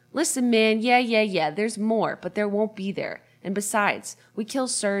 Listen, man, yeah, there's more, but there won't be there. And besides, we kill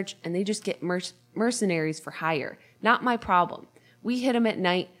Serge and they just get mercenaries for hire. Not my problem. We hit him at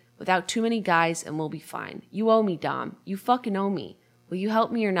night without too many guys and we'll be fine. You owe me, Dom. You fucking owe me. Will you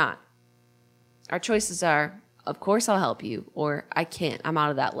help me or not? Our choices are, of course I'll help you, or I can't. I'm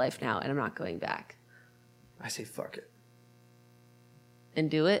out of that life now and I'm not going back. I say fuck it. And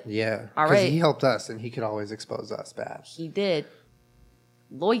do it? Yeah. All right. Because he helped us and he could always expose us bad. He did.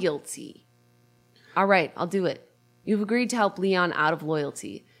 Loyalty. All right, I'll do it. You've agreed to help Leon out of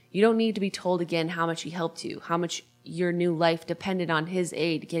loyalty. You don't need to be told again how much he helped you, how much your new life depended on his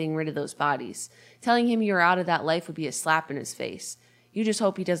aid getting rid of those bodies. Telling him you're out of that life would be a slap in his face. You just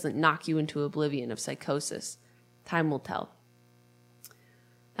hope he doesn't knock you into oblivion of psychosis. Time will tell.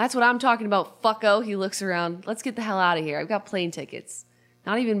 That's what I'm talking about, fucko. He looks around. Let's get the hell out of here. I've got plane tickets.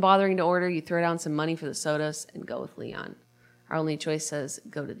 Not even bothering to order, you throw down some money for the sodas and go with Leon. Our only choice says,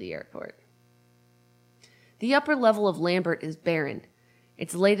 go to the airport. The upper level of Lambert is barren.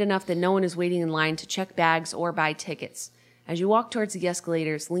 It's late enough that no one is waiting in line to check bags or buy tickets. As you walk towards the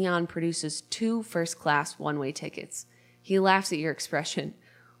escalators, Leon produces 2 first-class one-way tickets. He laughs at your expression.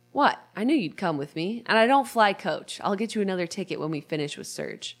 What? I knew you'd come with me, and I don't fly coach. I'll get you another ticket when we finish with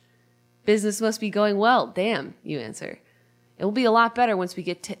Serge. Business must be going well. Damn, you answer. It will be a lot better once we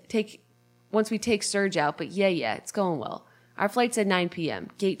take Serge out, but yeah, it's going well. Our flight's at 9 p.m.,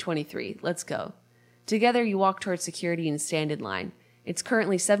 gate 23. Let's go. Together, you walk towards security and stand in line. It's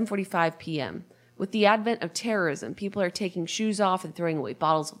currently 7:45 p.m. With the advent of terrorism, people are taking shoes off and throwing away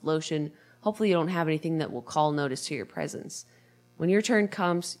bottles of lotion. Hopefully you don't have anything that will call notice to your presence. When your turn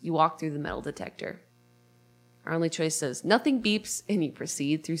comes, you walk through the metal detector. Our only choice says, nothing beeps, and you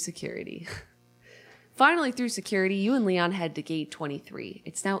proceed through security. Finally, through security, you and Leon head to gate 23.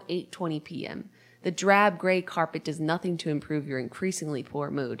 It's now 8:20 p.m. The drab gray carpet does nothing to improve your increasingly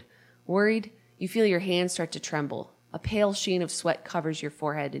poor mood. Worried, you feel your hands start to tremble. A pale sheen of sweat covers your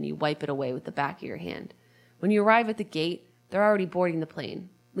forehead, and you wipe it away with the back of your hand. When you arrive at the gate, they're already boarding the plane.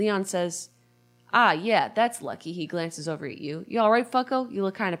 Leon says, "Ah, yeah, that's lucky." He glances over at you. "You all right, fucko? You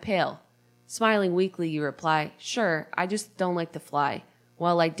look kind of pale." Smiling weakly, you reply, "Sure, I just don't like to fly.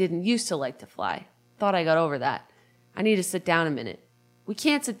 Well, I didn't used to like to fly. Thought I got over that. I need to sit down a minute." "We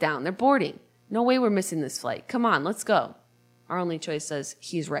can't sit down. They're boarding. No way we're missing this flight. Come on, let's go." Our only choice says,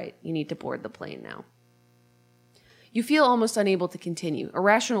 "He's right. You need to board the plane now." You feel almost unable to continue.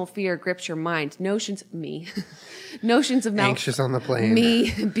 Irrational fear grips your mind. Notions of anxious on the plane.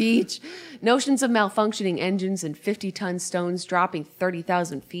 Beach. Notions of malfunctioning engines and 50-ton stones dropping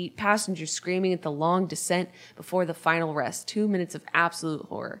 30,000 feet. Passengers screaming at the long descent before the final rest. 2 minutes of absolute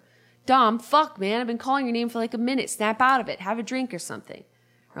horror. "Dom, fuck, man. I've been calling your name for like a minute. Snap out of it. Have a drink or something."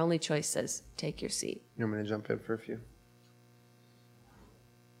 Our only choice says, "Take your seat." I'm going to jump in for a few.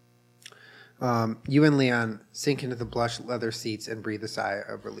 You and Leon sink into the plush leather seats and breathe a sigh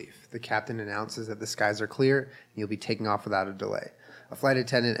of relief. The captain announces that the skies are clear and you'll be taking off without a delay. A flight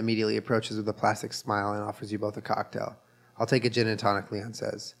attendant immediately approaches with a plastic smile and offers you both a cocktail. "I'll take a gin and tonic," Leon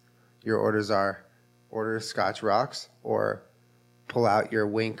says. Your orders are order Scotch Rocks or pull out your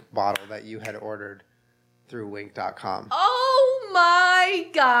Wink bottle that you had ordered through Wink.com. Oh my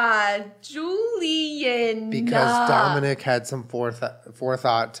God, Julian. Because Dominic had some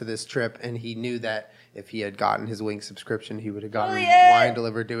forethought to this trip, and he knew that if he had gotten his Wink subscription, he would have gotten wine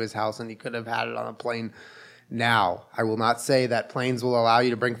delivered to his house, and he could have had it on a plane. Now, I will not say that planes will allow you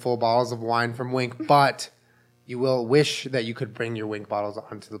to bring full bottles of wine from Wink, but you will wish that you could bring your Wink bottles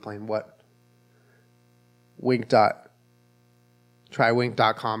onto the plane. What? Try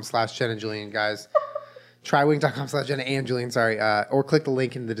Wink.com/Jen and Julian, guys. Try Wink.com/Jenna and Julian, sorry. Or click the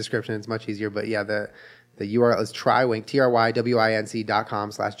link in the description. It's much easier. But yeah, the URL is TryWink,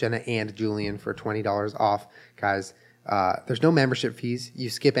 TRYWINC.com/Jenna and Julian for $20 off. Guys, there's no membership fees.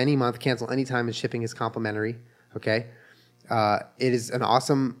 You skip any month, cancel any time, and shipping is complimentary. Okay? It is an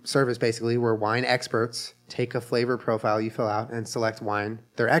awesome service, basically, where wine experts take a flavor profile you fill out and select wine.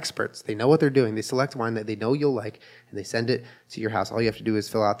 They're experts. They know what they're doing. They select wine that they know you'll like, and they send it to your house. All you have to do is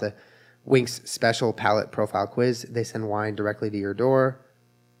fill out the Wink's special palate profile quiz. They send wine directly to your door.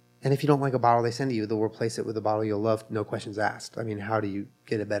 And if you don't like a bottle they send to you, they'll replace it with a bottle you'll love. No questions asked. I mean, how do you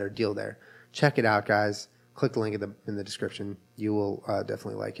get a better deal there? Check it out, guys. Click the link in the description. You will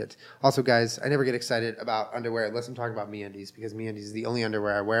definitely like it. Also, guys, I never get excited about underwear unless I'm talking about MeUndies, because MeUndies is the only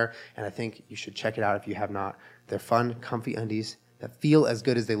underwear I wear, and I think you should check it out if you have not. They're fun, comfy undies that feel as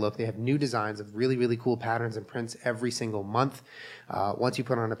good as they look. They have new designs of really, really cool patterns and prints every single month. Once you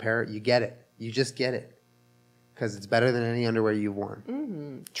put on a pair, you get it. You just get it because it's better than any underwear you've worn.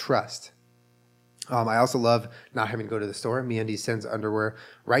 Mm-hmm. Trust. I also love not having to go to the store. MeUndies sends underwear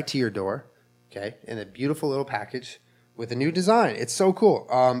right to your door, okay, in a beautiful little package with a new design. It's so cool.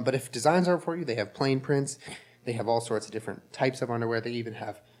 But if designs aren't for you, they have plain prints. They have all sorts of different types of underwear. They even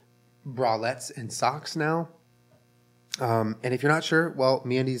have bralettes and socks now. And if you're not sure, well,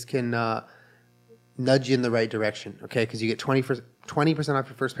 MeUndies can nudge you in the right direction, okay? Because you get 20% off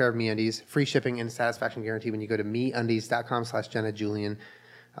your first pair of MeUndies, free shipping, and a satisfaction guarantee when you go to MeUndies.com/Jenna Julian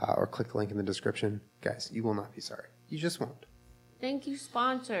or click the link in the description. Guys, you will not be sorry. You just won't. Thank you,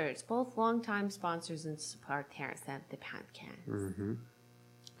 sponsors. Both longtime sponsors and supporters of the podcast. Mm-hmm.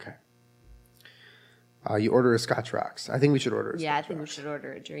 Okay. You order a Scotch Rocks. I think we should order a Yeah, I Scotch think we Rocks. should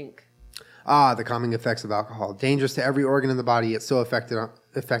order a drink. The calming effects of alcohol. Dangerous to every organ in the body, yet so effective on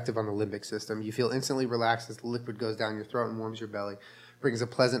the limbic system. You feel instantly relaxed as the liquid goes down your throat and warms your belly. Brings a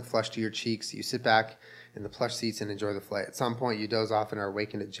pleasant flush to your cheeks. You sit back in the plush seats and enjoy the flight. At some point, you doze off and are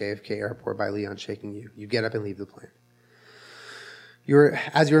awakened at JFK Airport by Leon shaking you. You get up and leave the plane.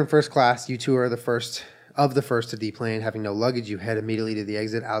 As you're in first class, you two are the first to deplane. Having no luggage, you head immediately to the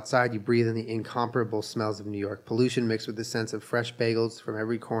exit. Outside, you breathe in the incomparable smells of New York. Pollution mixed with the sense of fresh bagels from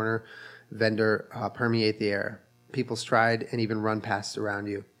every corner vendor permeate the air. People stride and even run past around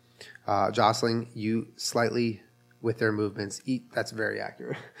you, jostling you slightly with their movements. That's very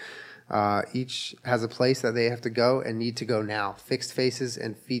accurate. Each has a place that they have to go and need to go now. Fixed faces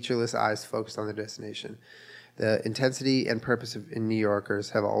and featureless eyes focused on their destination. The intensity and purpose in New Yorkers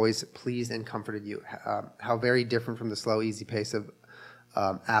have always pleased and comforted you. How very different from the slow, easy pace of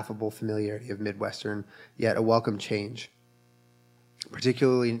affable familiarity of Midwestern, yet a welcome change.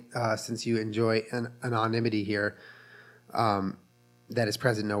 Particularly since you enjoy an anonymity here that is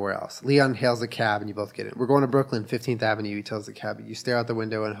present nowhere else. Leon hails a cab and you both get in. We're going to Brooklyn, 15th Avenue, he tells the cab. You stare out the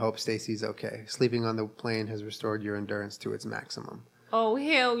window and hope Stacy's okay. Sleeping on the plane has restored your endurance to its maximum. Oh,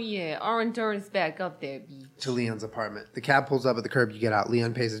 hell yeah. Our endurance back up there, B. To Leon's apartment. The cab pulls up at the curb. You get out.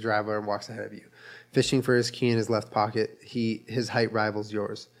 Leon pays the driver and walks ahead of you. Fishing for his key in his left pocket, his height rivals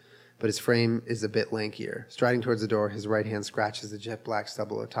yours, but his frame is a bit lankier. Striding towards the door, his right hand scratches the jet black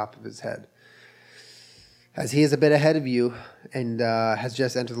stubble atop of his head. As he is a bit ahead of you and has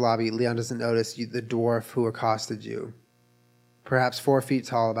just entered the lobby, Leon doesn't notice the dwarf who accosted you. Perhaps 4 feet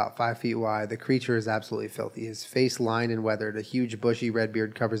tall, about 5 feet wide, the creature is absolutely filthy. His face lined and weathered, a huge bushy red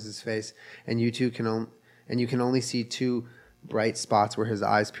beard covers his face, and you can only see 2 bright spots where his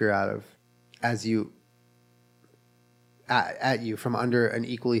eyes peer out of, at you from under an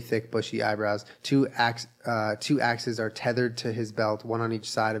equally thick bushy eyebrows. 2 axes are tethered to his belt, one on each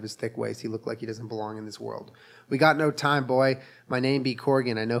side of his thick waist. He looked like he doesn't belong in this world. We got no time, boy. My name be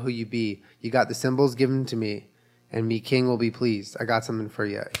Corrigan. I know who you be. You got the symbols given to me. And me king will be pleased. I got something for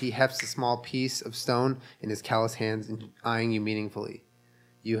you. He hefts a small piece of stone in his callous hands and eyeing you meaningfully.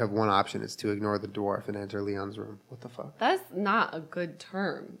 You have one option. It's to ignore the dwarf and enter Leon's room. What the fuck? That's not a good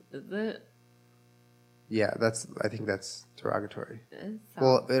term, is it? Yeah, I think that's derogatory.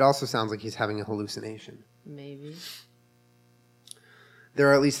 Well, it also sounds like he's having a hallucination. Maybe. There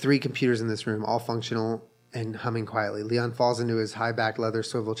are at least 3 computers in this room, all functional and humming quietly. Leon falls into his high-backed leather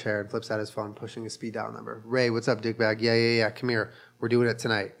swivel chair and flips out his phone, pushing a speed dial number. Ray, what's up, dickbag? Yeah. Come here. We're doing it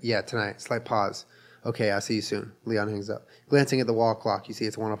tonight. Yeah, tonight. Slight pause. Okay, I'll see you soon. Leon hangs up. Glancing at the wall clock, you see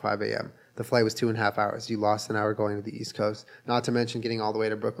it's 1:05 a.m. The flight was 2.5 hours. You lost an hour going to the East Coast, not to mention getting all the way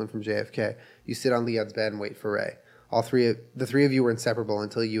to Brooklyn from JFK. You sit on Leon's bed and wait for Ray. The three of you were inseparable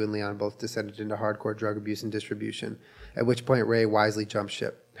until you and Leon both descended into hardcore drug abuse and distribution, at which point Ray wisely jumped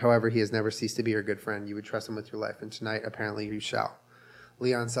ship. However, he has never ceased to be your good friend. You would trust him with your life, and tonight, apparently, you shall.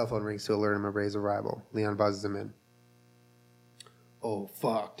 Leon's cell phone rings to alert him of Ray's arrival. Leon buzzes him in. Oh,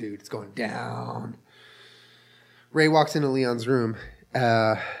 fuck, dude. It's going down. Ray walks into Leon's room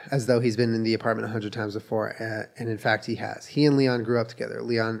as though he's been in the apartment 100 times before, and in fact, he has. He and Leon grew up together.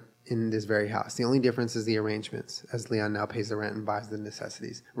 Leon in this very house. The only difference is the arrangements, as Leon now pays the rent and buys the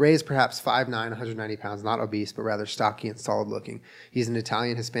necessities. Ray is perhaps 5'9", 190 pounds, not obese, but rather stocky and solid-looking. He's an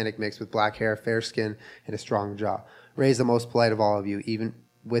Italian-Hispanic mix with black hair, fair skin, and a strong jaw. Ray is the most polite of all of you, even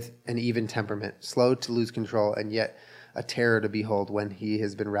with an even temperament, slow to lose control, and yet a terror to behold when he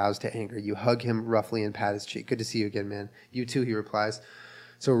has been roused to anger. You hug him roughly and pat his cheek. Good to see you again, man. You too, he replies.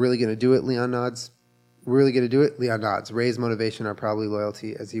 So we're really going to do it, Leon nods. We're really going to do it? Leon nods. Ray's motivation are probably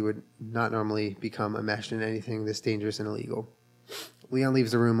loyalty, as he would not normally become enmeshed in anything this dangerous and illegal. Leon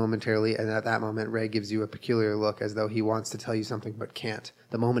leaves the room momentarily, and at that moment, Ray gives you a peculiar look, as though he wants to tell you something but can't.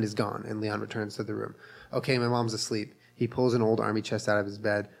 The moment is gone, and Leon returns to the room. Okay, my mom's asleep. He pulls an old army chest out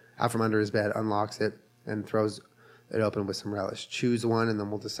from under his bed, unlocks it, and throws it open with some relish. Choose one, and then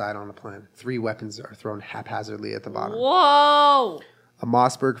we'll decide on a plan. 3 weapons are thrown haphazardly at the bottom. Whoa! A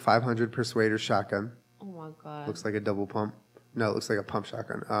Mossberg 500 Persuader shotgun. Oh my god. Looks like a double pump. No, it looks like a pump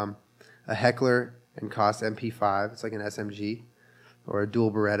shotgun. A Heckler and Koss MP5. It's like an SMG. Or a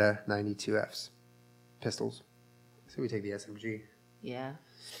dual Beretta 92Fs. Pistols. So we take the SMG. Yeah,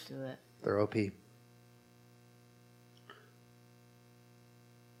 do it. They're OP.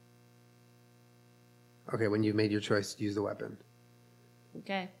 Okay, when you've made your choice, use the weapon.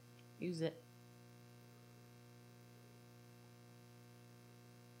 Okay, use it.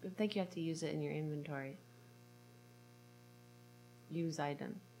 I think you have to use it in your inventory. Use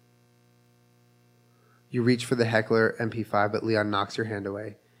item. You reach for the Heckler MP5, but Leon knocks your hand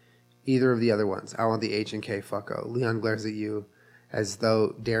away. Either of the other ones. I want the H&K, fucko. Leon glares at you as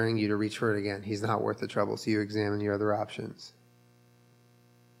though daring you to reach for it again. He's not worth the trouble, so you examine your other options.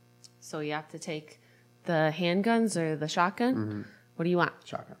 So you have to take the handguns or the shotgun? Mm-hmm. What do you want?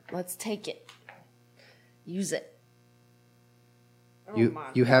 Shotgun. Let's take it. Use it.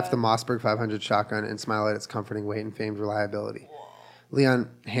 You have the Mossberg 500 shotgun and smile at its comforting weight and famed reliability. Leon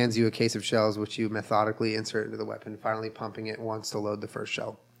hands you a case of shells, which you methodically insert into the weapon, finally pumping it once to load the first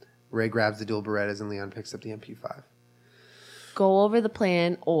shell. Ray grabs the dual Berettas and Leon picks up the MP5. Go over the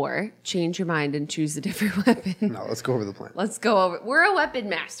plan or change your mind and choose a different weapon. No, let's go over the plan. Let's go over. We're a weapon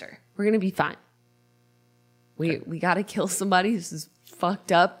master. We're going to be fine. We got to kill somebody. This is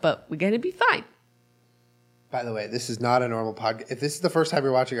fucked up, but we're going to be fine. By the way, this is not a normal podcast. If this is the first time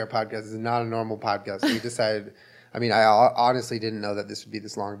you're watching our podcast, this is not a normal podcast. We decided, I mean, I honestly didn't know that this would be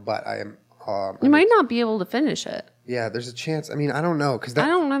this long, but I am. You might not be able to finish it. Yeah, there's a chance. I mean, I don't know. I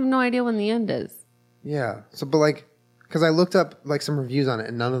don't have no idea when the end is. Yeah. So, but like, because I looked up like some reviews on it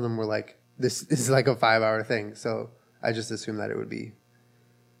and none of them were like, this is like a 5-hour thing. So I just assumed that it would be.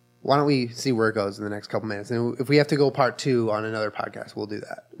 Why don't we see where it goes in the next couple minutes? And if we have to go part 2 on another podcast, we'll do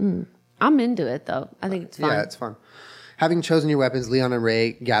that. I'm into it, though. I think it's fun. Yeah, it's fun. Having chosen your weapons, Leon and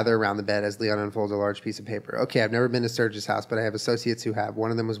Ray gather around the bed as Leon unfolds a large piece of paper. Okay, I've never been to Serge's house, but I have associates who have. One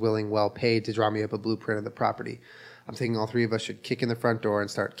of them was willing, well paid, to draw me up a blueprint of the property. I'm thinking all 3 of us should kick in the front door and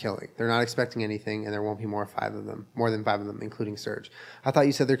start killing. They're not expecting anything, and there won't be more than 5 of them, including Serge. I thought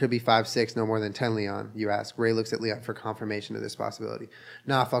you said there could be 5, 6, no more than 10, Leon, you ask. Ray looks at Leon for confirmation of this possibility.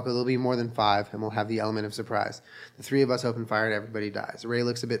 Nah, fucker, there'll be more than 5, and we'll have the element of surprise. The 3 of us open fire and everybody dies. Ray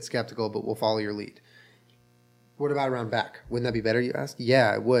looks a bit skeptical, but we'll follow your lead. What about around back? Wouldn't that be better, you ask?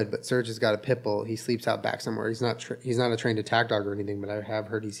 Yeah, it would, but Serge has got a pit bull. He sleeps out back somewhere. He's not a trained attack dog or anything, but I have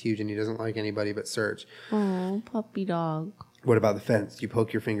heard he's huge and he doesn't like anybody but Serge. Oh, puppy dog. What about the fence? You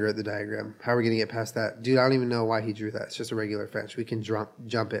poke your finger at the diagram. How are we going to get past that? Dude, I don't even know why he drew that. It's just a regular fence. We can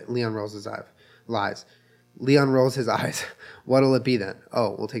jump it. Leon rolls his eyes. Lies. Leon rolls his eyes. What'll it be then?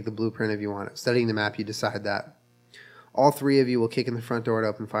 Oh, we'll take the blueprint if you want it. Studying the map, you decide that. All 3 of you will kick in the front door to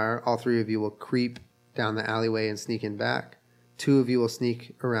open fire. All 3 of you will creep down the alleyway and sneak in back. 2 of you will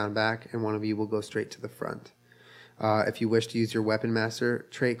sneak around back, and 1 of you will go straight to the front. If you wish to use your Weapon Master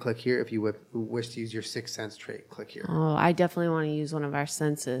trait, click here. If you wish to use your Sixth Sense trait, click here. Oh, I definitely want to use one of our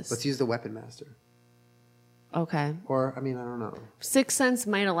senses. Let's use the Weapon Master. Okay. Or, I mean, I don't know. Sixth Sense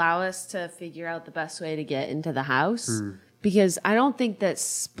might allow us to figure out the best way to get into the house. Because I don't think that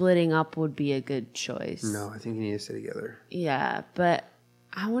splitting up would be a good choice. No, I think you need to stay together. Yeah, but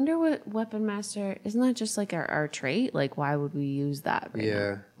I wonder what Weapon Master... Isn't that just like our trait? Like, why would we use that right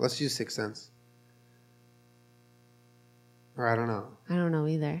now? Let's use Sixth Sense. Or I don't know. I don't know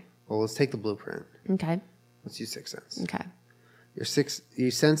either. Well, let's take the blueprint. Okay. Let's use Sixth Sense. Okay.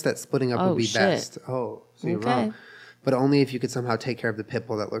 You sense that splitting up would be best. Oh, so you're wrong. But only if you could somehow take care of the pit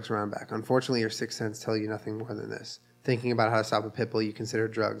bull that lurks around back. Unfortunately, your Sixth Sense tell you nothing more than this. Thinking about how to stop a pit bull, you consider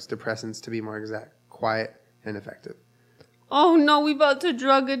drugs, depressants to be more exact, quiet, and effective. Oh no, we about to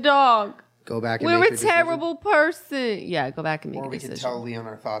drug a dog. Go back and We're make a terrible person. Yeah, go back and make a decision. Or we can tell Leon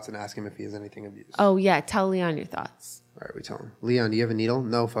our thoughts and ask him if he has anything of use. Oh yeah, tell Leon your thoughts. All right, we tell him. Leon, do you have a needle?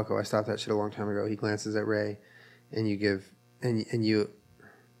 No, fucko, I stopped that shit a long time ago. He glances at Ray, and you give, and you,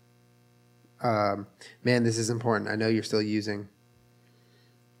 man, this is important. I know you're still using.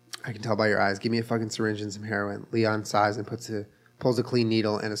 I can tell by your eyes. Give me a fucking syringe and some heroin. Leon sighs and pulls a clean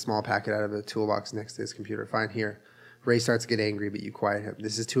needle and a small packet out of a toolbox next to his computer. Fine, here. Ray starts to get angry, but you quiet him.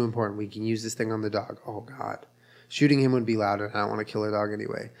 This is too important. We can use this thing on the dog. Oh, God. Shooting him would be loud, and I don't want to kill a dog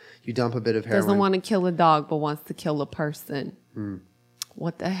anyway. You dump a bit of heroin. Doesn't want to kill a dog, but wants to kill a person.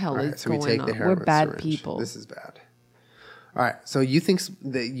 What the hell is going on? We're bad syringe. people. This is bad. All right, so you think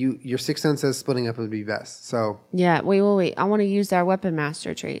that your Sixth Sense says splitting up would be best. So yeah, wait. I want to use our Weapon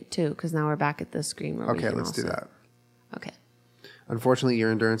Master trait too, because now we're back at the screen. Where okay, let's do that. Okay. Unfortunately,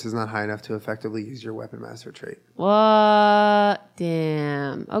 your endurance is not high enough to effectively use your Weapon Master trait. What?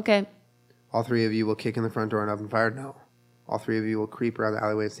 Damn. Okay. All 3 of you will kick in the front door and open fire? No. All 3 of you will creep around the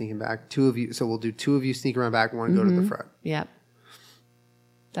alleyway and sneak back. 2 of you, so we'll do 2 of you sneak around back, 1 go to the front. Yep.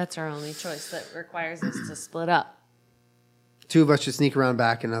 That's our only choice that requires us to split up. 2 of us should sneak around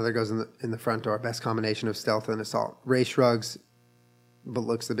back, and another goes in the front door. Best combination of stealth and assault. Ray shrugs, but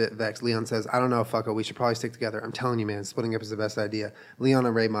looks a bit vexed. Leon says, I don't know, fucko. We should probably stick together. I'm telling you, man, splitting up is the best idea. Leon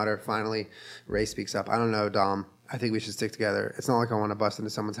and Ray mutter. Finally, Ray speaks up. I don't know, Dom. I think we should stick together. It's not like I want to bust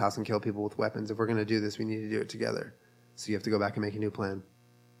into someone's house and kill people with weapons. If we're going to do this, we need to do it together. So you have to go back and make a new plan.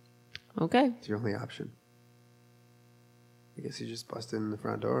 Okay. It's your only option. I guess you just busted in the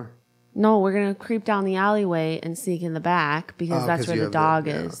front door. No, we're going to creep down the alleyway and sneak in the back because that's where the dog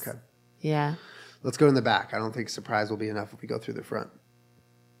is. Okay. Yeah. Let's go in the back. I don't think surprise will be enough if we go through the front.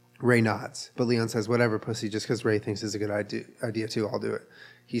 Ray nods, but Leon says, whatever, pussy, just because Ray thinks it's a good idea too, I'll do it.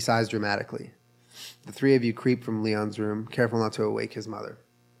 He sighs dramatically. The three of you creep from Leon's room, careful not to awake his mother.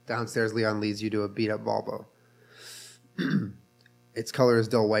 Downstairs, Leon leads you to a beat-up Volvo. Its color is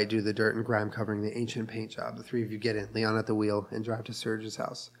dull white due to the dirt and grime covering the ancient paint job. The three of you get in, Leon at the wheel, and drive to Serge's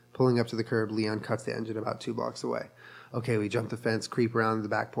house. Pulling up to the curb, Leon cuts the engine about 2 blocks away. Okay, we jump the fence, creep around the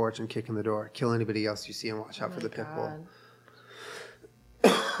back porch, and kick in the door. Kill anybody else you see and watch out for the pit bull.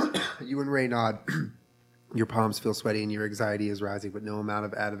 You and Ray nod. Your palms feel sweaty and your anxiety is rising, but no amount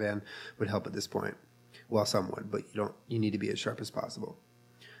of Ativan would help at this point. Well, some would, but you need to be as sharp as possible.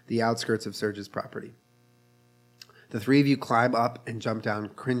 The outskirts of Serge's property. The three of you climb up and jump down,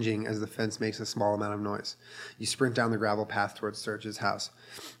 cringing as the fence makes a small amount of noise. You sprint down the gravel path towards Serge's house.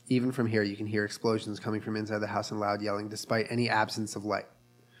 Even from here, you can hear explosions coming from inside the house and loud yelling, despite any absence of light.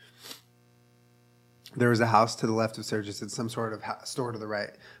 There is a house to the left of Serge's and some sort of store to the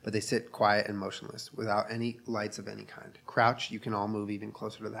right, but they sit quiet and motionless, without any lights of any kind. Crouch, you can all move even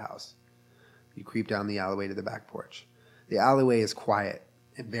closer to the house. You creep down the alleyway to the back porch. The alleyway is quiet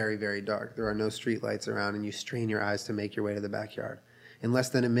and very, very dark. There are no street lights around, and you strain your eyes to make your way to the backyard. In less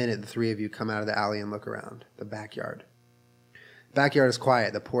than a minute, the three of you come out of the alley and look around. The backyard. The backyard is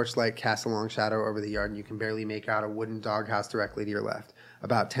quiet. The porch light casts a long shadow over the yard, and you can barely make out a wooden doghouse directly to your left.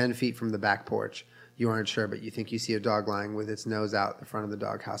 About 10 feet from the back porch. You aren't sure, but you think you see a dog lying with its nose out the front of the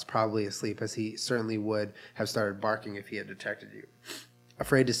doghouse, probably asleep, as he certainly would have started barking if he had detected you.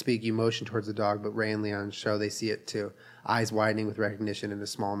 Afraid to speak, you motion towards the dog, but Ray and Leon show they see it too, eyes widening with recognition and a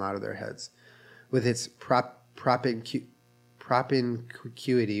small nod of their heads. With its propinquity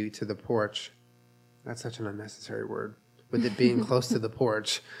to the porch, that's such an unnecessary word, with it being close to the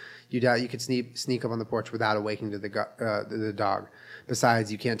porch, you doubt you could sneak up on the porch without awakening the dog.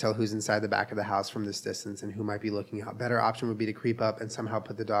 Besides, you can't tell who's inside the back of the house from this distance and who might be looking out. Better option would be to creep up and somehow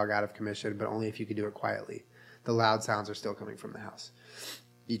put the dog out of commission, but only if you could do it quietly. The loud sounds are still coming from the house.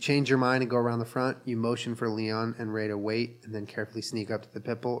 You change your mind and go around the front. You motion for Leon and Ray to wait and then carefully sneak up to the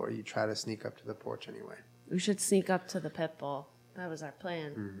pit bull, or you try to sneak up to the porch anyway. We should sneak up to the pit bull. That was our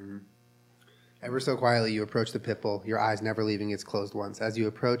plan. Mm-hmm. Ever so quietly, you approach the pit bull, your eyes never leaving its closed ones. As you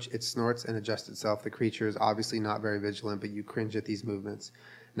approach, it snorts and adjusts itself. The creature is obviously not very vigilant, but you cringe at these movements.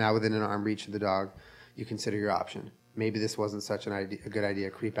 Now within an arm reach of the dog, you consider your option. Maybe this wasn't such a good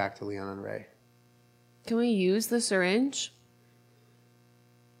idea. Creep back to Leon and Ray. Can we use the syringe?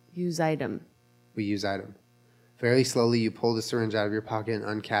 Use item. We use item. Very slowly, you pull the syringe out of your pocket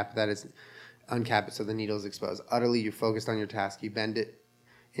and uncap it so the needle is exposed. Utterly, you're focused on your task. You bend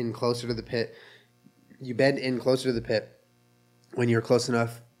in closer to the pit. When you're close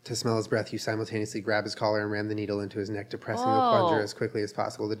enough to smell his breath, you simultaneously grab his collar and ram the needle into his neck, depressing the plunger as quickly as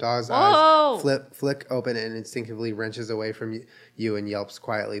possible. The dog's eyes flick open and instinctively wrenches away from you and yelps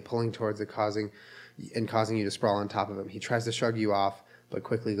quietly, pulling towards it, causing you to sprawl on top of him. He tries to shrug you off, but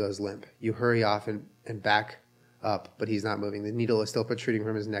quickly goes limp. You hurry off and back up, but he's not moving. The needle is still protruding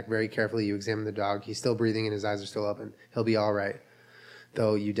from his neck. Very carefully, you examine the dog. He's still breathing and his eyes are still open. He'll be all right,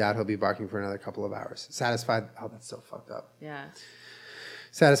 though you doubt he'll be barking for another couple of hours. Satisfied... Oh, that's so fucked up. Yeah.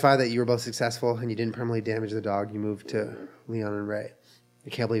 Satisfied that you were both successful and you didn't permanently damage the dog, you moved to Leon and Ray. I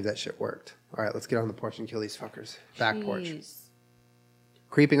can't believe that shit worked. All right, let's get on the porch and kill these fuckers. Back porch.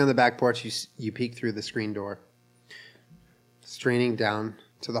 Creeping on the back porch, you peek through the screen door, straining to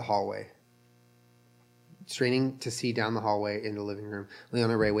see down the hallway in the living room.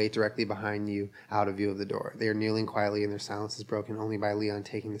 Leon and Ray wait directly behind you, out of view of the door. They are kneeling quietly, and their silence is broken only by Leon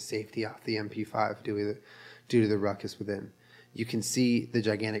taking the safety off the MP5 due to the ruckus within. You can see the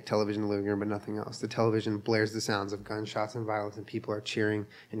gigantic television in the living room, but nothing else. The television blares the sounds of gunshots and violence, and people are cheering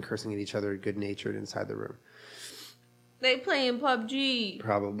and cursing at each other, good-natured inside the room. They playing PUBG.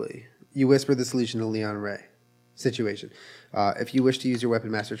 Probably. You whisper the solution to Leon and Ray. Situation. If you wish to use your weapon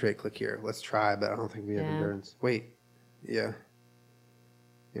master trait, click here. Let's try, but I don't think we have endurance. Wait. Yeah.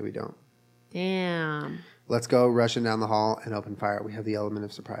 Yeah, we don't. Damn. Let's go rushing down the hall and open fire. We have the element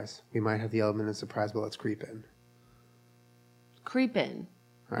of surprise. We might have the element of surprise, but let's creep in. Creep in?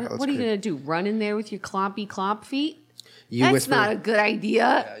 All right, what are you going to do? Run in there with your clompy clomp feet? That's whisper, not a good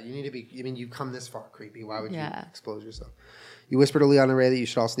idea. Yeah, you need to be... I mean, you've come this far, creepy. Why would you expose yourself? You whisper to Leon and Ray that you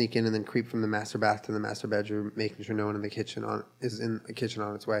should all sneak in and then creep from the master bath to the master bedroom, making sure no one is in the kitchen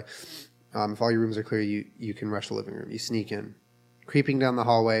on its way. If all your rooms are clear, you can rush the living room. You sneak in. Creeping down the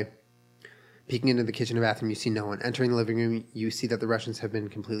hallway, peeking into the kitchen and bathroom, you see no one. Entering the living room, you see that the Russians have been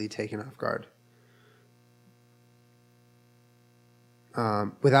completely taken off guard.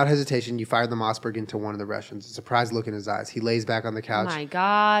 Without hesitation, you fire the Mossberg into one of the Russians. A surprised look in his eyes. He lays back on the couch. My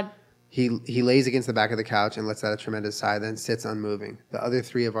God. He lays against the back of the couch and lets out a tremendous sigh, then sits unmoving. The other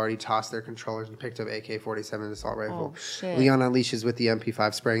three have already tossed their controllers and picked up AK-47 assault rifle. Oh, shit. Leon unleashes with the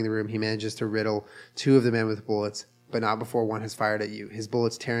MP5, spraying the room. He manages to riddle two of the men with bullets, but not before one has fired at you. His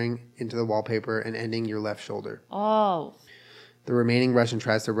bullets tearing into the wallpaper and ending your left shoulder. Oh. The remaining Russian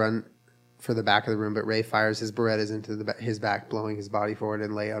tries to run for the back of the room, but Ray fires his Berettas into his back, blowing his body forward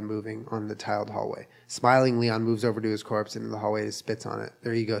and lay unmoving on the tiled hallway. Smiling, Leon moves over to his corpse and in the hallway and spits on it.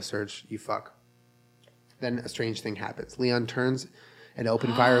 There you go, Serge. You fuck. Then a strange thing happens. Leon turns and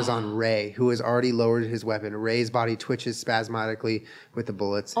open fires on Ray, who has already lowered his weapon. Ray's body twitches spasmodically with the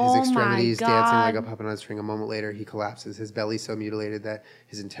bullets, his extremities dancing like a puppet on a string. A moment later, he collapses, his belly so mutilated that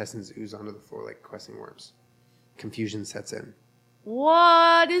his intestines ooze onto the floor like questing worms. Confusion sets in.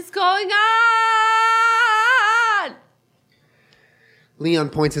 What is going on? Leon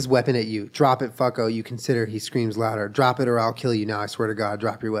points his weapon at you. Drop it, fucko, you consider. He screams louder. Drop it or I'll kill you now, I swear to God.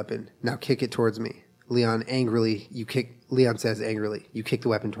 Drop your weapon. Now kick it towards me. Leon says angrily. You kick the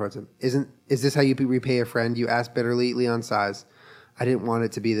weapon towards him. Is this how you repay a friend? You ask bitterly. Leon sighs. I didn't want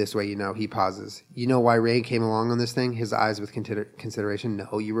it to be this way, you know. He pauses. You know why Ray came along on this thing? His eyes with consideration.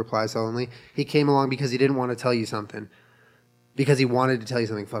 No, you reply sullenly. He came along because he didn't want to tell you something. Because he wanted to tell you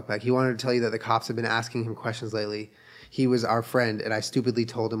something, fuckback. He wanted to tell you that the cops have been asking him questions lately. He was our friend, and I stupidly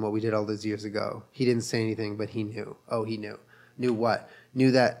told him what we did all those years ago. He didn't say anything, but he knew. Oh, he knew. Knew what?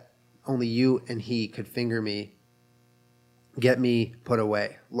 Knew that only you and he could finger me, get me put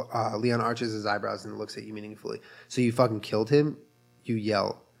away. Leon arches his eyebrows and looks at you meaningfully. So you fucking killed him? You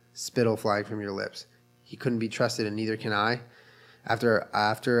yell, spittle flying from your lips. He couldn't be trusted, and neither can I. After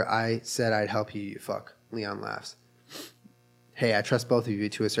I said I'd help you, you fuck. Leon laughs. Hey, I trust both of you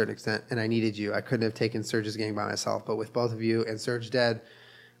to a certain extent, and I needed you. I couldn't have taken Serge's gang by myself, but with both of you and Serge dead,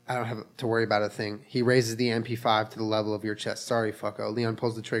 I don't have to worry about a thing. He raises the MP5 to the level of your chest. Sorry, fucko. Leon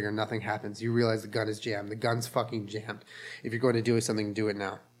pulls the trigger. Nothing happens. You realize the gun is jammed. The gun's fucking jammed. If you're going to do something, do it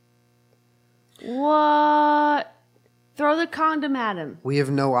now. What? Throw the condom at him. We have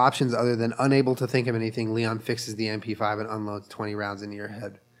no options other than unable to think of anything. Leon fixes the MP5 and unloads 20 rounds into your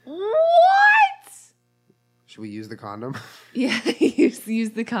head. What? Should we use the condom? Yeah, use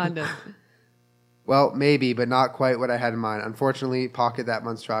the condom. Well, maybe, but not quite what I had in mind. Unfortunately, pocket that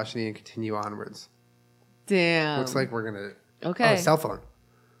monstrosity and continue onwards. Damn. Looks like we're going to... Okay. Oh, cell phone.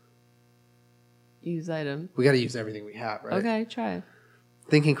 Use item. We got to use everything we have, right? Okay, try.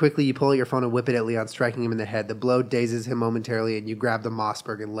 Thinking quickly, you pull out your phone and whip it at Leon, striking him in the head. The blow dazes him momentarily, and you grab the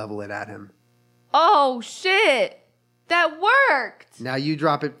Mossberg and level it at him. Oh, shit. That worked. Now you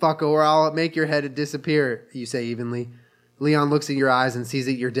drop it, fucko, or I'll make your head disappear, you say evenly. Leon looks at your eyes and sees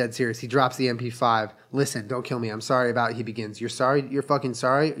that you're dead serious. He drops the MP5. Listen, don't kill me. I'm sorry about it, he begins. You're sorry? You're fucking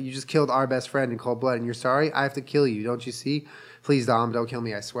sorry? You just killed our best friend in cold blood, and you're sorry? I have to kill you, don't you see? Please, Dom, don't kill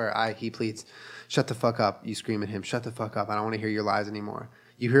me, I swear. He pleads. Shut the fuck up, you scream at him. Shut the fuck up. I don't want to hear your lies anymore.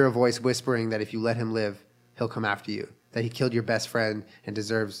 You hear a voice whispering that if you let him live, he'll come after you. That he killed your best friend and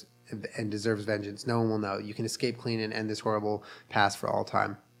deserves vengeance. No one will know. You can escape clean and end this horrible past for all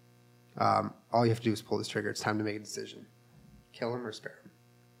time. All you have to do is pull this trigger. It's time to make a decision. Kill him or spare him?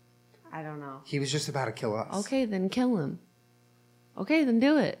 I don't know. He was just about to kill us. Okay, then kill him. Okay, then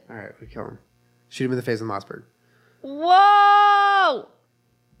do it. All right, we kill him. Shoot him in the face with Mossberg. Whoa!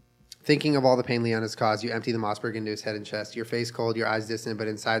 Thinking of all the pain Leon has caused, you empty the Mossberg into his head and chest. Your face cold, your eyes distant, but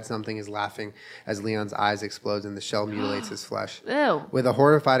inside something is laughing as Leon's eyes explodes and the shell mutilates his flesh. Ew. With a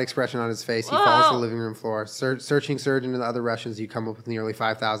horrified expression on his face, he falls to the living room floor. Searching Serge and the other Russians, you come up with nearly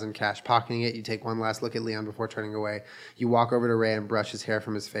 5,000 cash. Pocketing it, you take one last look at Leon before turning away. You walk over to Ray and brush his hair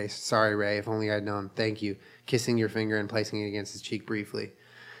from his face. Sorry, Ray, if only I'd known. Thank you. Kissing your finger and placing it against his cheek briefly.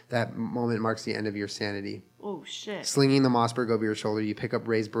 That moment marks the end of your sanity. Oh, shit. Slinging the Mossberg over your shoulder, you pick up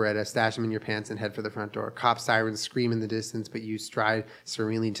Ray's Beretta, stash him in your pants, and head for the front door. Cop sirens scream in the distance, but you stride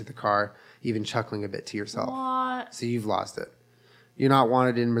serenely to the car, even chuckling a bit to yourself. What? So you've lost it. You're not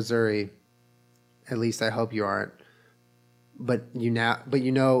wanted in Missouri. At least I hope you aren't. But you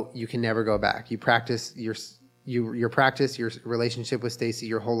know you can never go back. Your relationship with Stacy,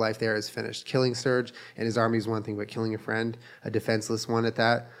 your whole life there is finished. Killing Serge and his army is one thing, but killing a friend, a defenseless one at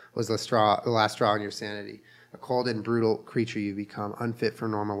that, was the last straw in your sanity. A cold and brutal creature you become, unfit for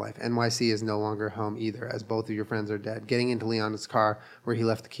normal life. NYC is no longer home either, as both of your friends are dead. Getting into Leon's car, where he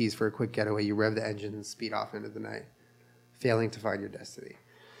left the keys for a quick getaway, you rev the engine and speed off into the night, failing to find your destiny.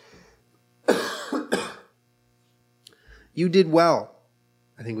 You did well.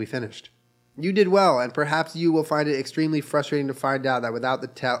 I think we finished. You did well, and perhaps you will find it extremely frustrating to find out that without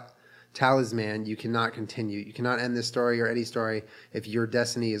talisman, you cannot continue. You cannot end this story or any story if your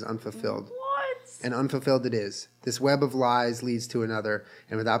destiny is unfulfilled. What? And unfulfilled it is. This web of lies leads to another,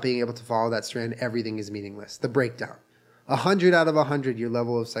 and without being able to follow that strand, everything is meaningless. The breakdown. 100 out of 100, your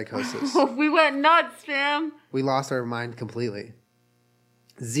level of psychosis. We went nuts, fam. We lost our mind completely.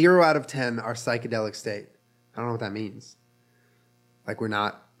 0 out of 10, our psychedelic state. I don't know what that means. Like we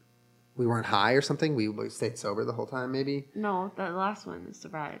weren't high or something? We stayed sober the whole time, maybe? No, that last one is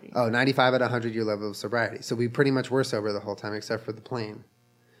sobriety. Oh, 95 out of 100, your level of sobriety. So we pretty much were sober the whole time except for the plane.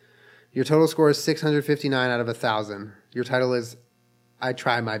 Your total score is 659 out of 1,000. Your title is I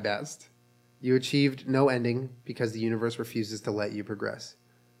Try My Best. You achieved no ending because the universe refuses to let you progress.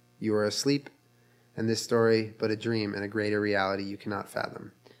 You are asleep, and this story but a dream and a greater reality you cannot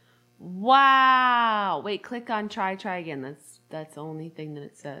fathom. Wow. Wait, click on try again. That's the only thing that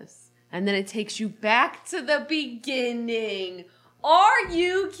it says. And then it takes you back to the beginning. Are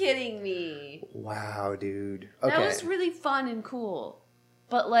you kidding me? Wow, dude. Okay. That was really fun and cool.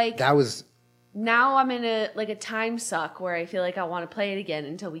 But like That was now I'm in a time suck where I feel like I want to play it again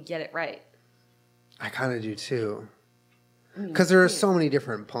until we get it right. I kind of do too. Because there are so many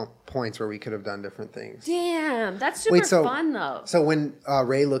different points where we could have done different things. Damn, that's super fun though. So when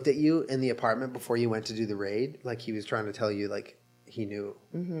Ray looked at you in the apartment before you went to do the raid, like he was trying to tell you like he knew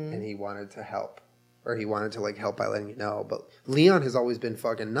and he wanted to help. Or he wanted to like help by letting you know. But Leon has always been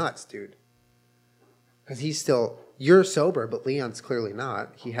fucking nuts, dude. Because he's still, you're sober, but Leon's clearly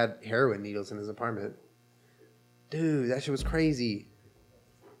not. He had heroin needles in his apartment. Dude, that shit was crazy.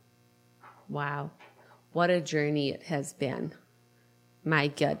 Wow. What a journey it has been. My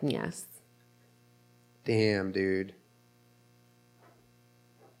goodness. Damn, dude.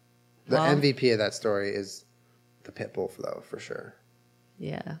 The Well, MVP of that story is the pit bull, though, for sure.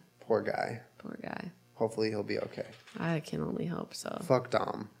 Yeah. Poor guy. Poor guy. Hopefully he'll be okay. I can only hope so. Fuck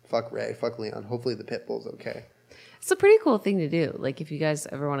Dom. Fuck Ray. Fuck Leon. Hopefully the pit bull's okay. It's a pretty cool thing to do. Like if you guys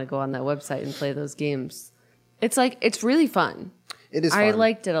ever want to go on that website and play those games, it's like it's really fun. It is fun. I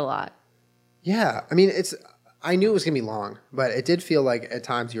liked it a lot. Yeah. I mean, I knew it was going to be long, but it did feel like at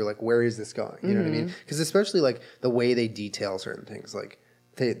times you're like, where is this going? You know what I mean? Because especially like the way they detail certain things, like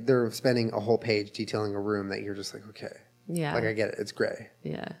they're spending a whole page detailing a room that you're just like, okay. Yeah. Like I get it. It's gray.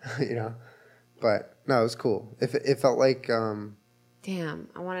 Yeah. You know? But no, it was cool. It felt like, Damn,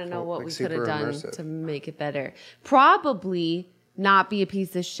 I want to know Felt what like we could have super done immersive. to make it better. Probably not be a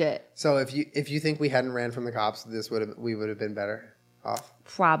piece of shit. so if you think we hadn't ran from the cops, we would have been better off.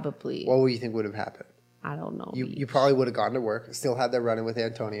 Probably. What would you think would have happened? I don't know. You probably would have gone to work, still had that run-in with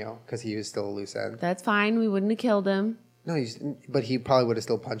Antonio because he was still a loose end. That's fine. We wouldn't have killed him. No, but he probably would have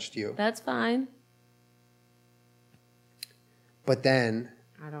still punched you. That's fine. But then,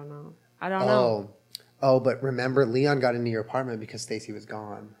 I don't know. I don't know. But remember, Leon got into your apartment because Stacy was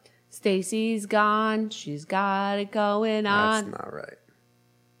gone. Stacy's gone. She's got it going That's on. not right.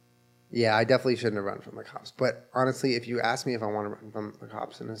 Yeah, I definitely shouldn't have run from the cops. But honestly, if you ask me if I want to run from the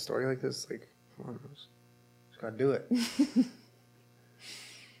cops in a story like this, like, come on, just gotta do it.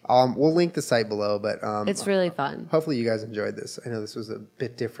 We'll link the site below, but It's really fun. hopefully you guys enjoyed this. I know this was a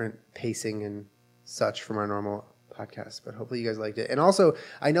bit different pacing and such from our normal podcast, but hopefully you guys liked it. And also,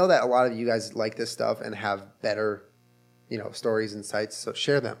 I know that a lot of you guys like this stuff and have better, stories and sites. So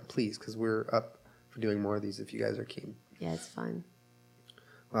share them, please, because we're up for doing more of these if you guys are keen. Yeah, it's fun.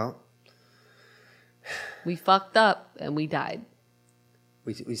 Well, We fucked up and we died.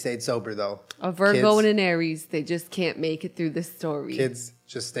 we stayed sober though. A Virgo Kids- and an Aries, they just can't make it through this story. Kids,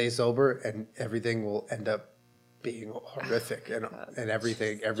 just stay sober, and everything will end up being horrific, and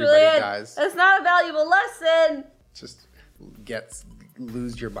everybody dies. That's not a valuable lesson. Just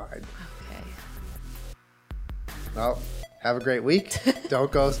lose your mind. Okay. Well, have a great week.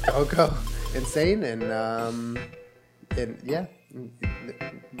 don't go insane, and yeah,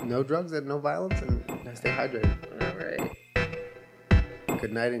 no drugs and no violence, and stay hydrated. All right.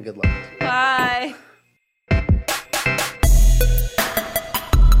 Good night and good luck. Bye.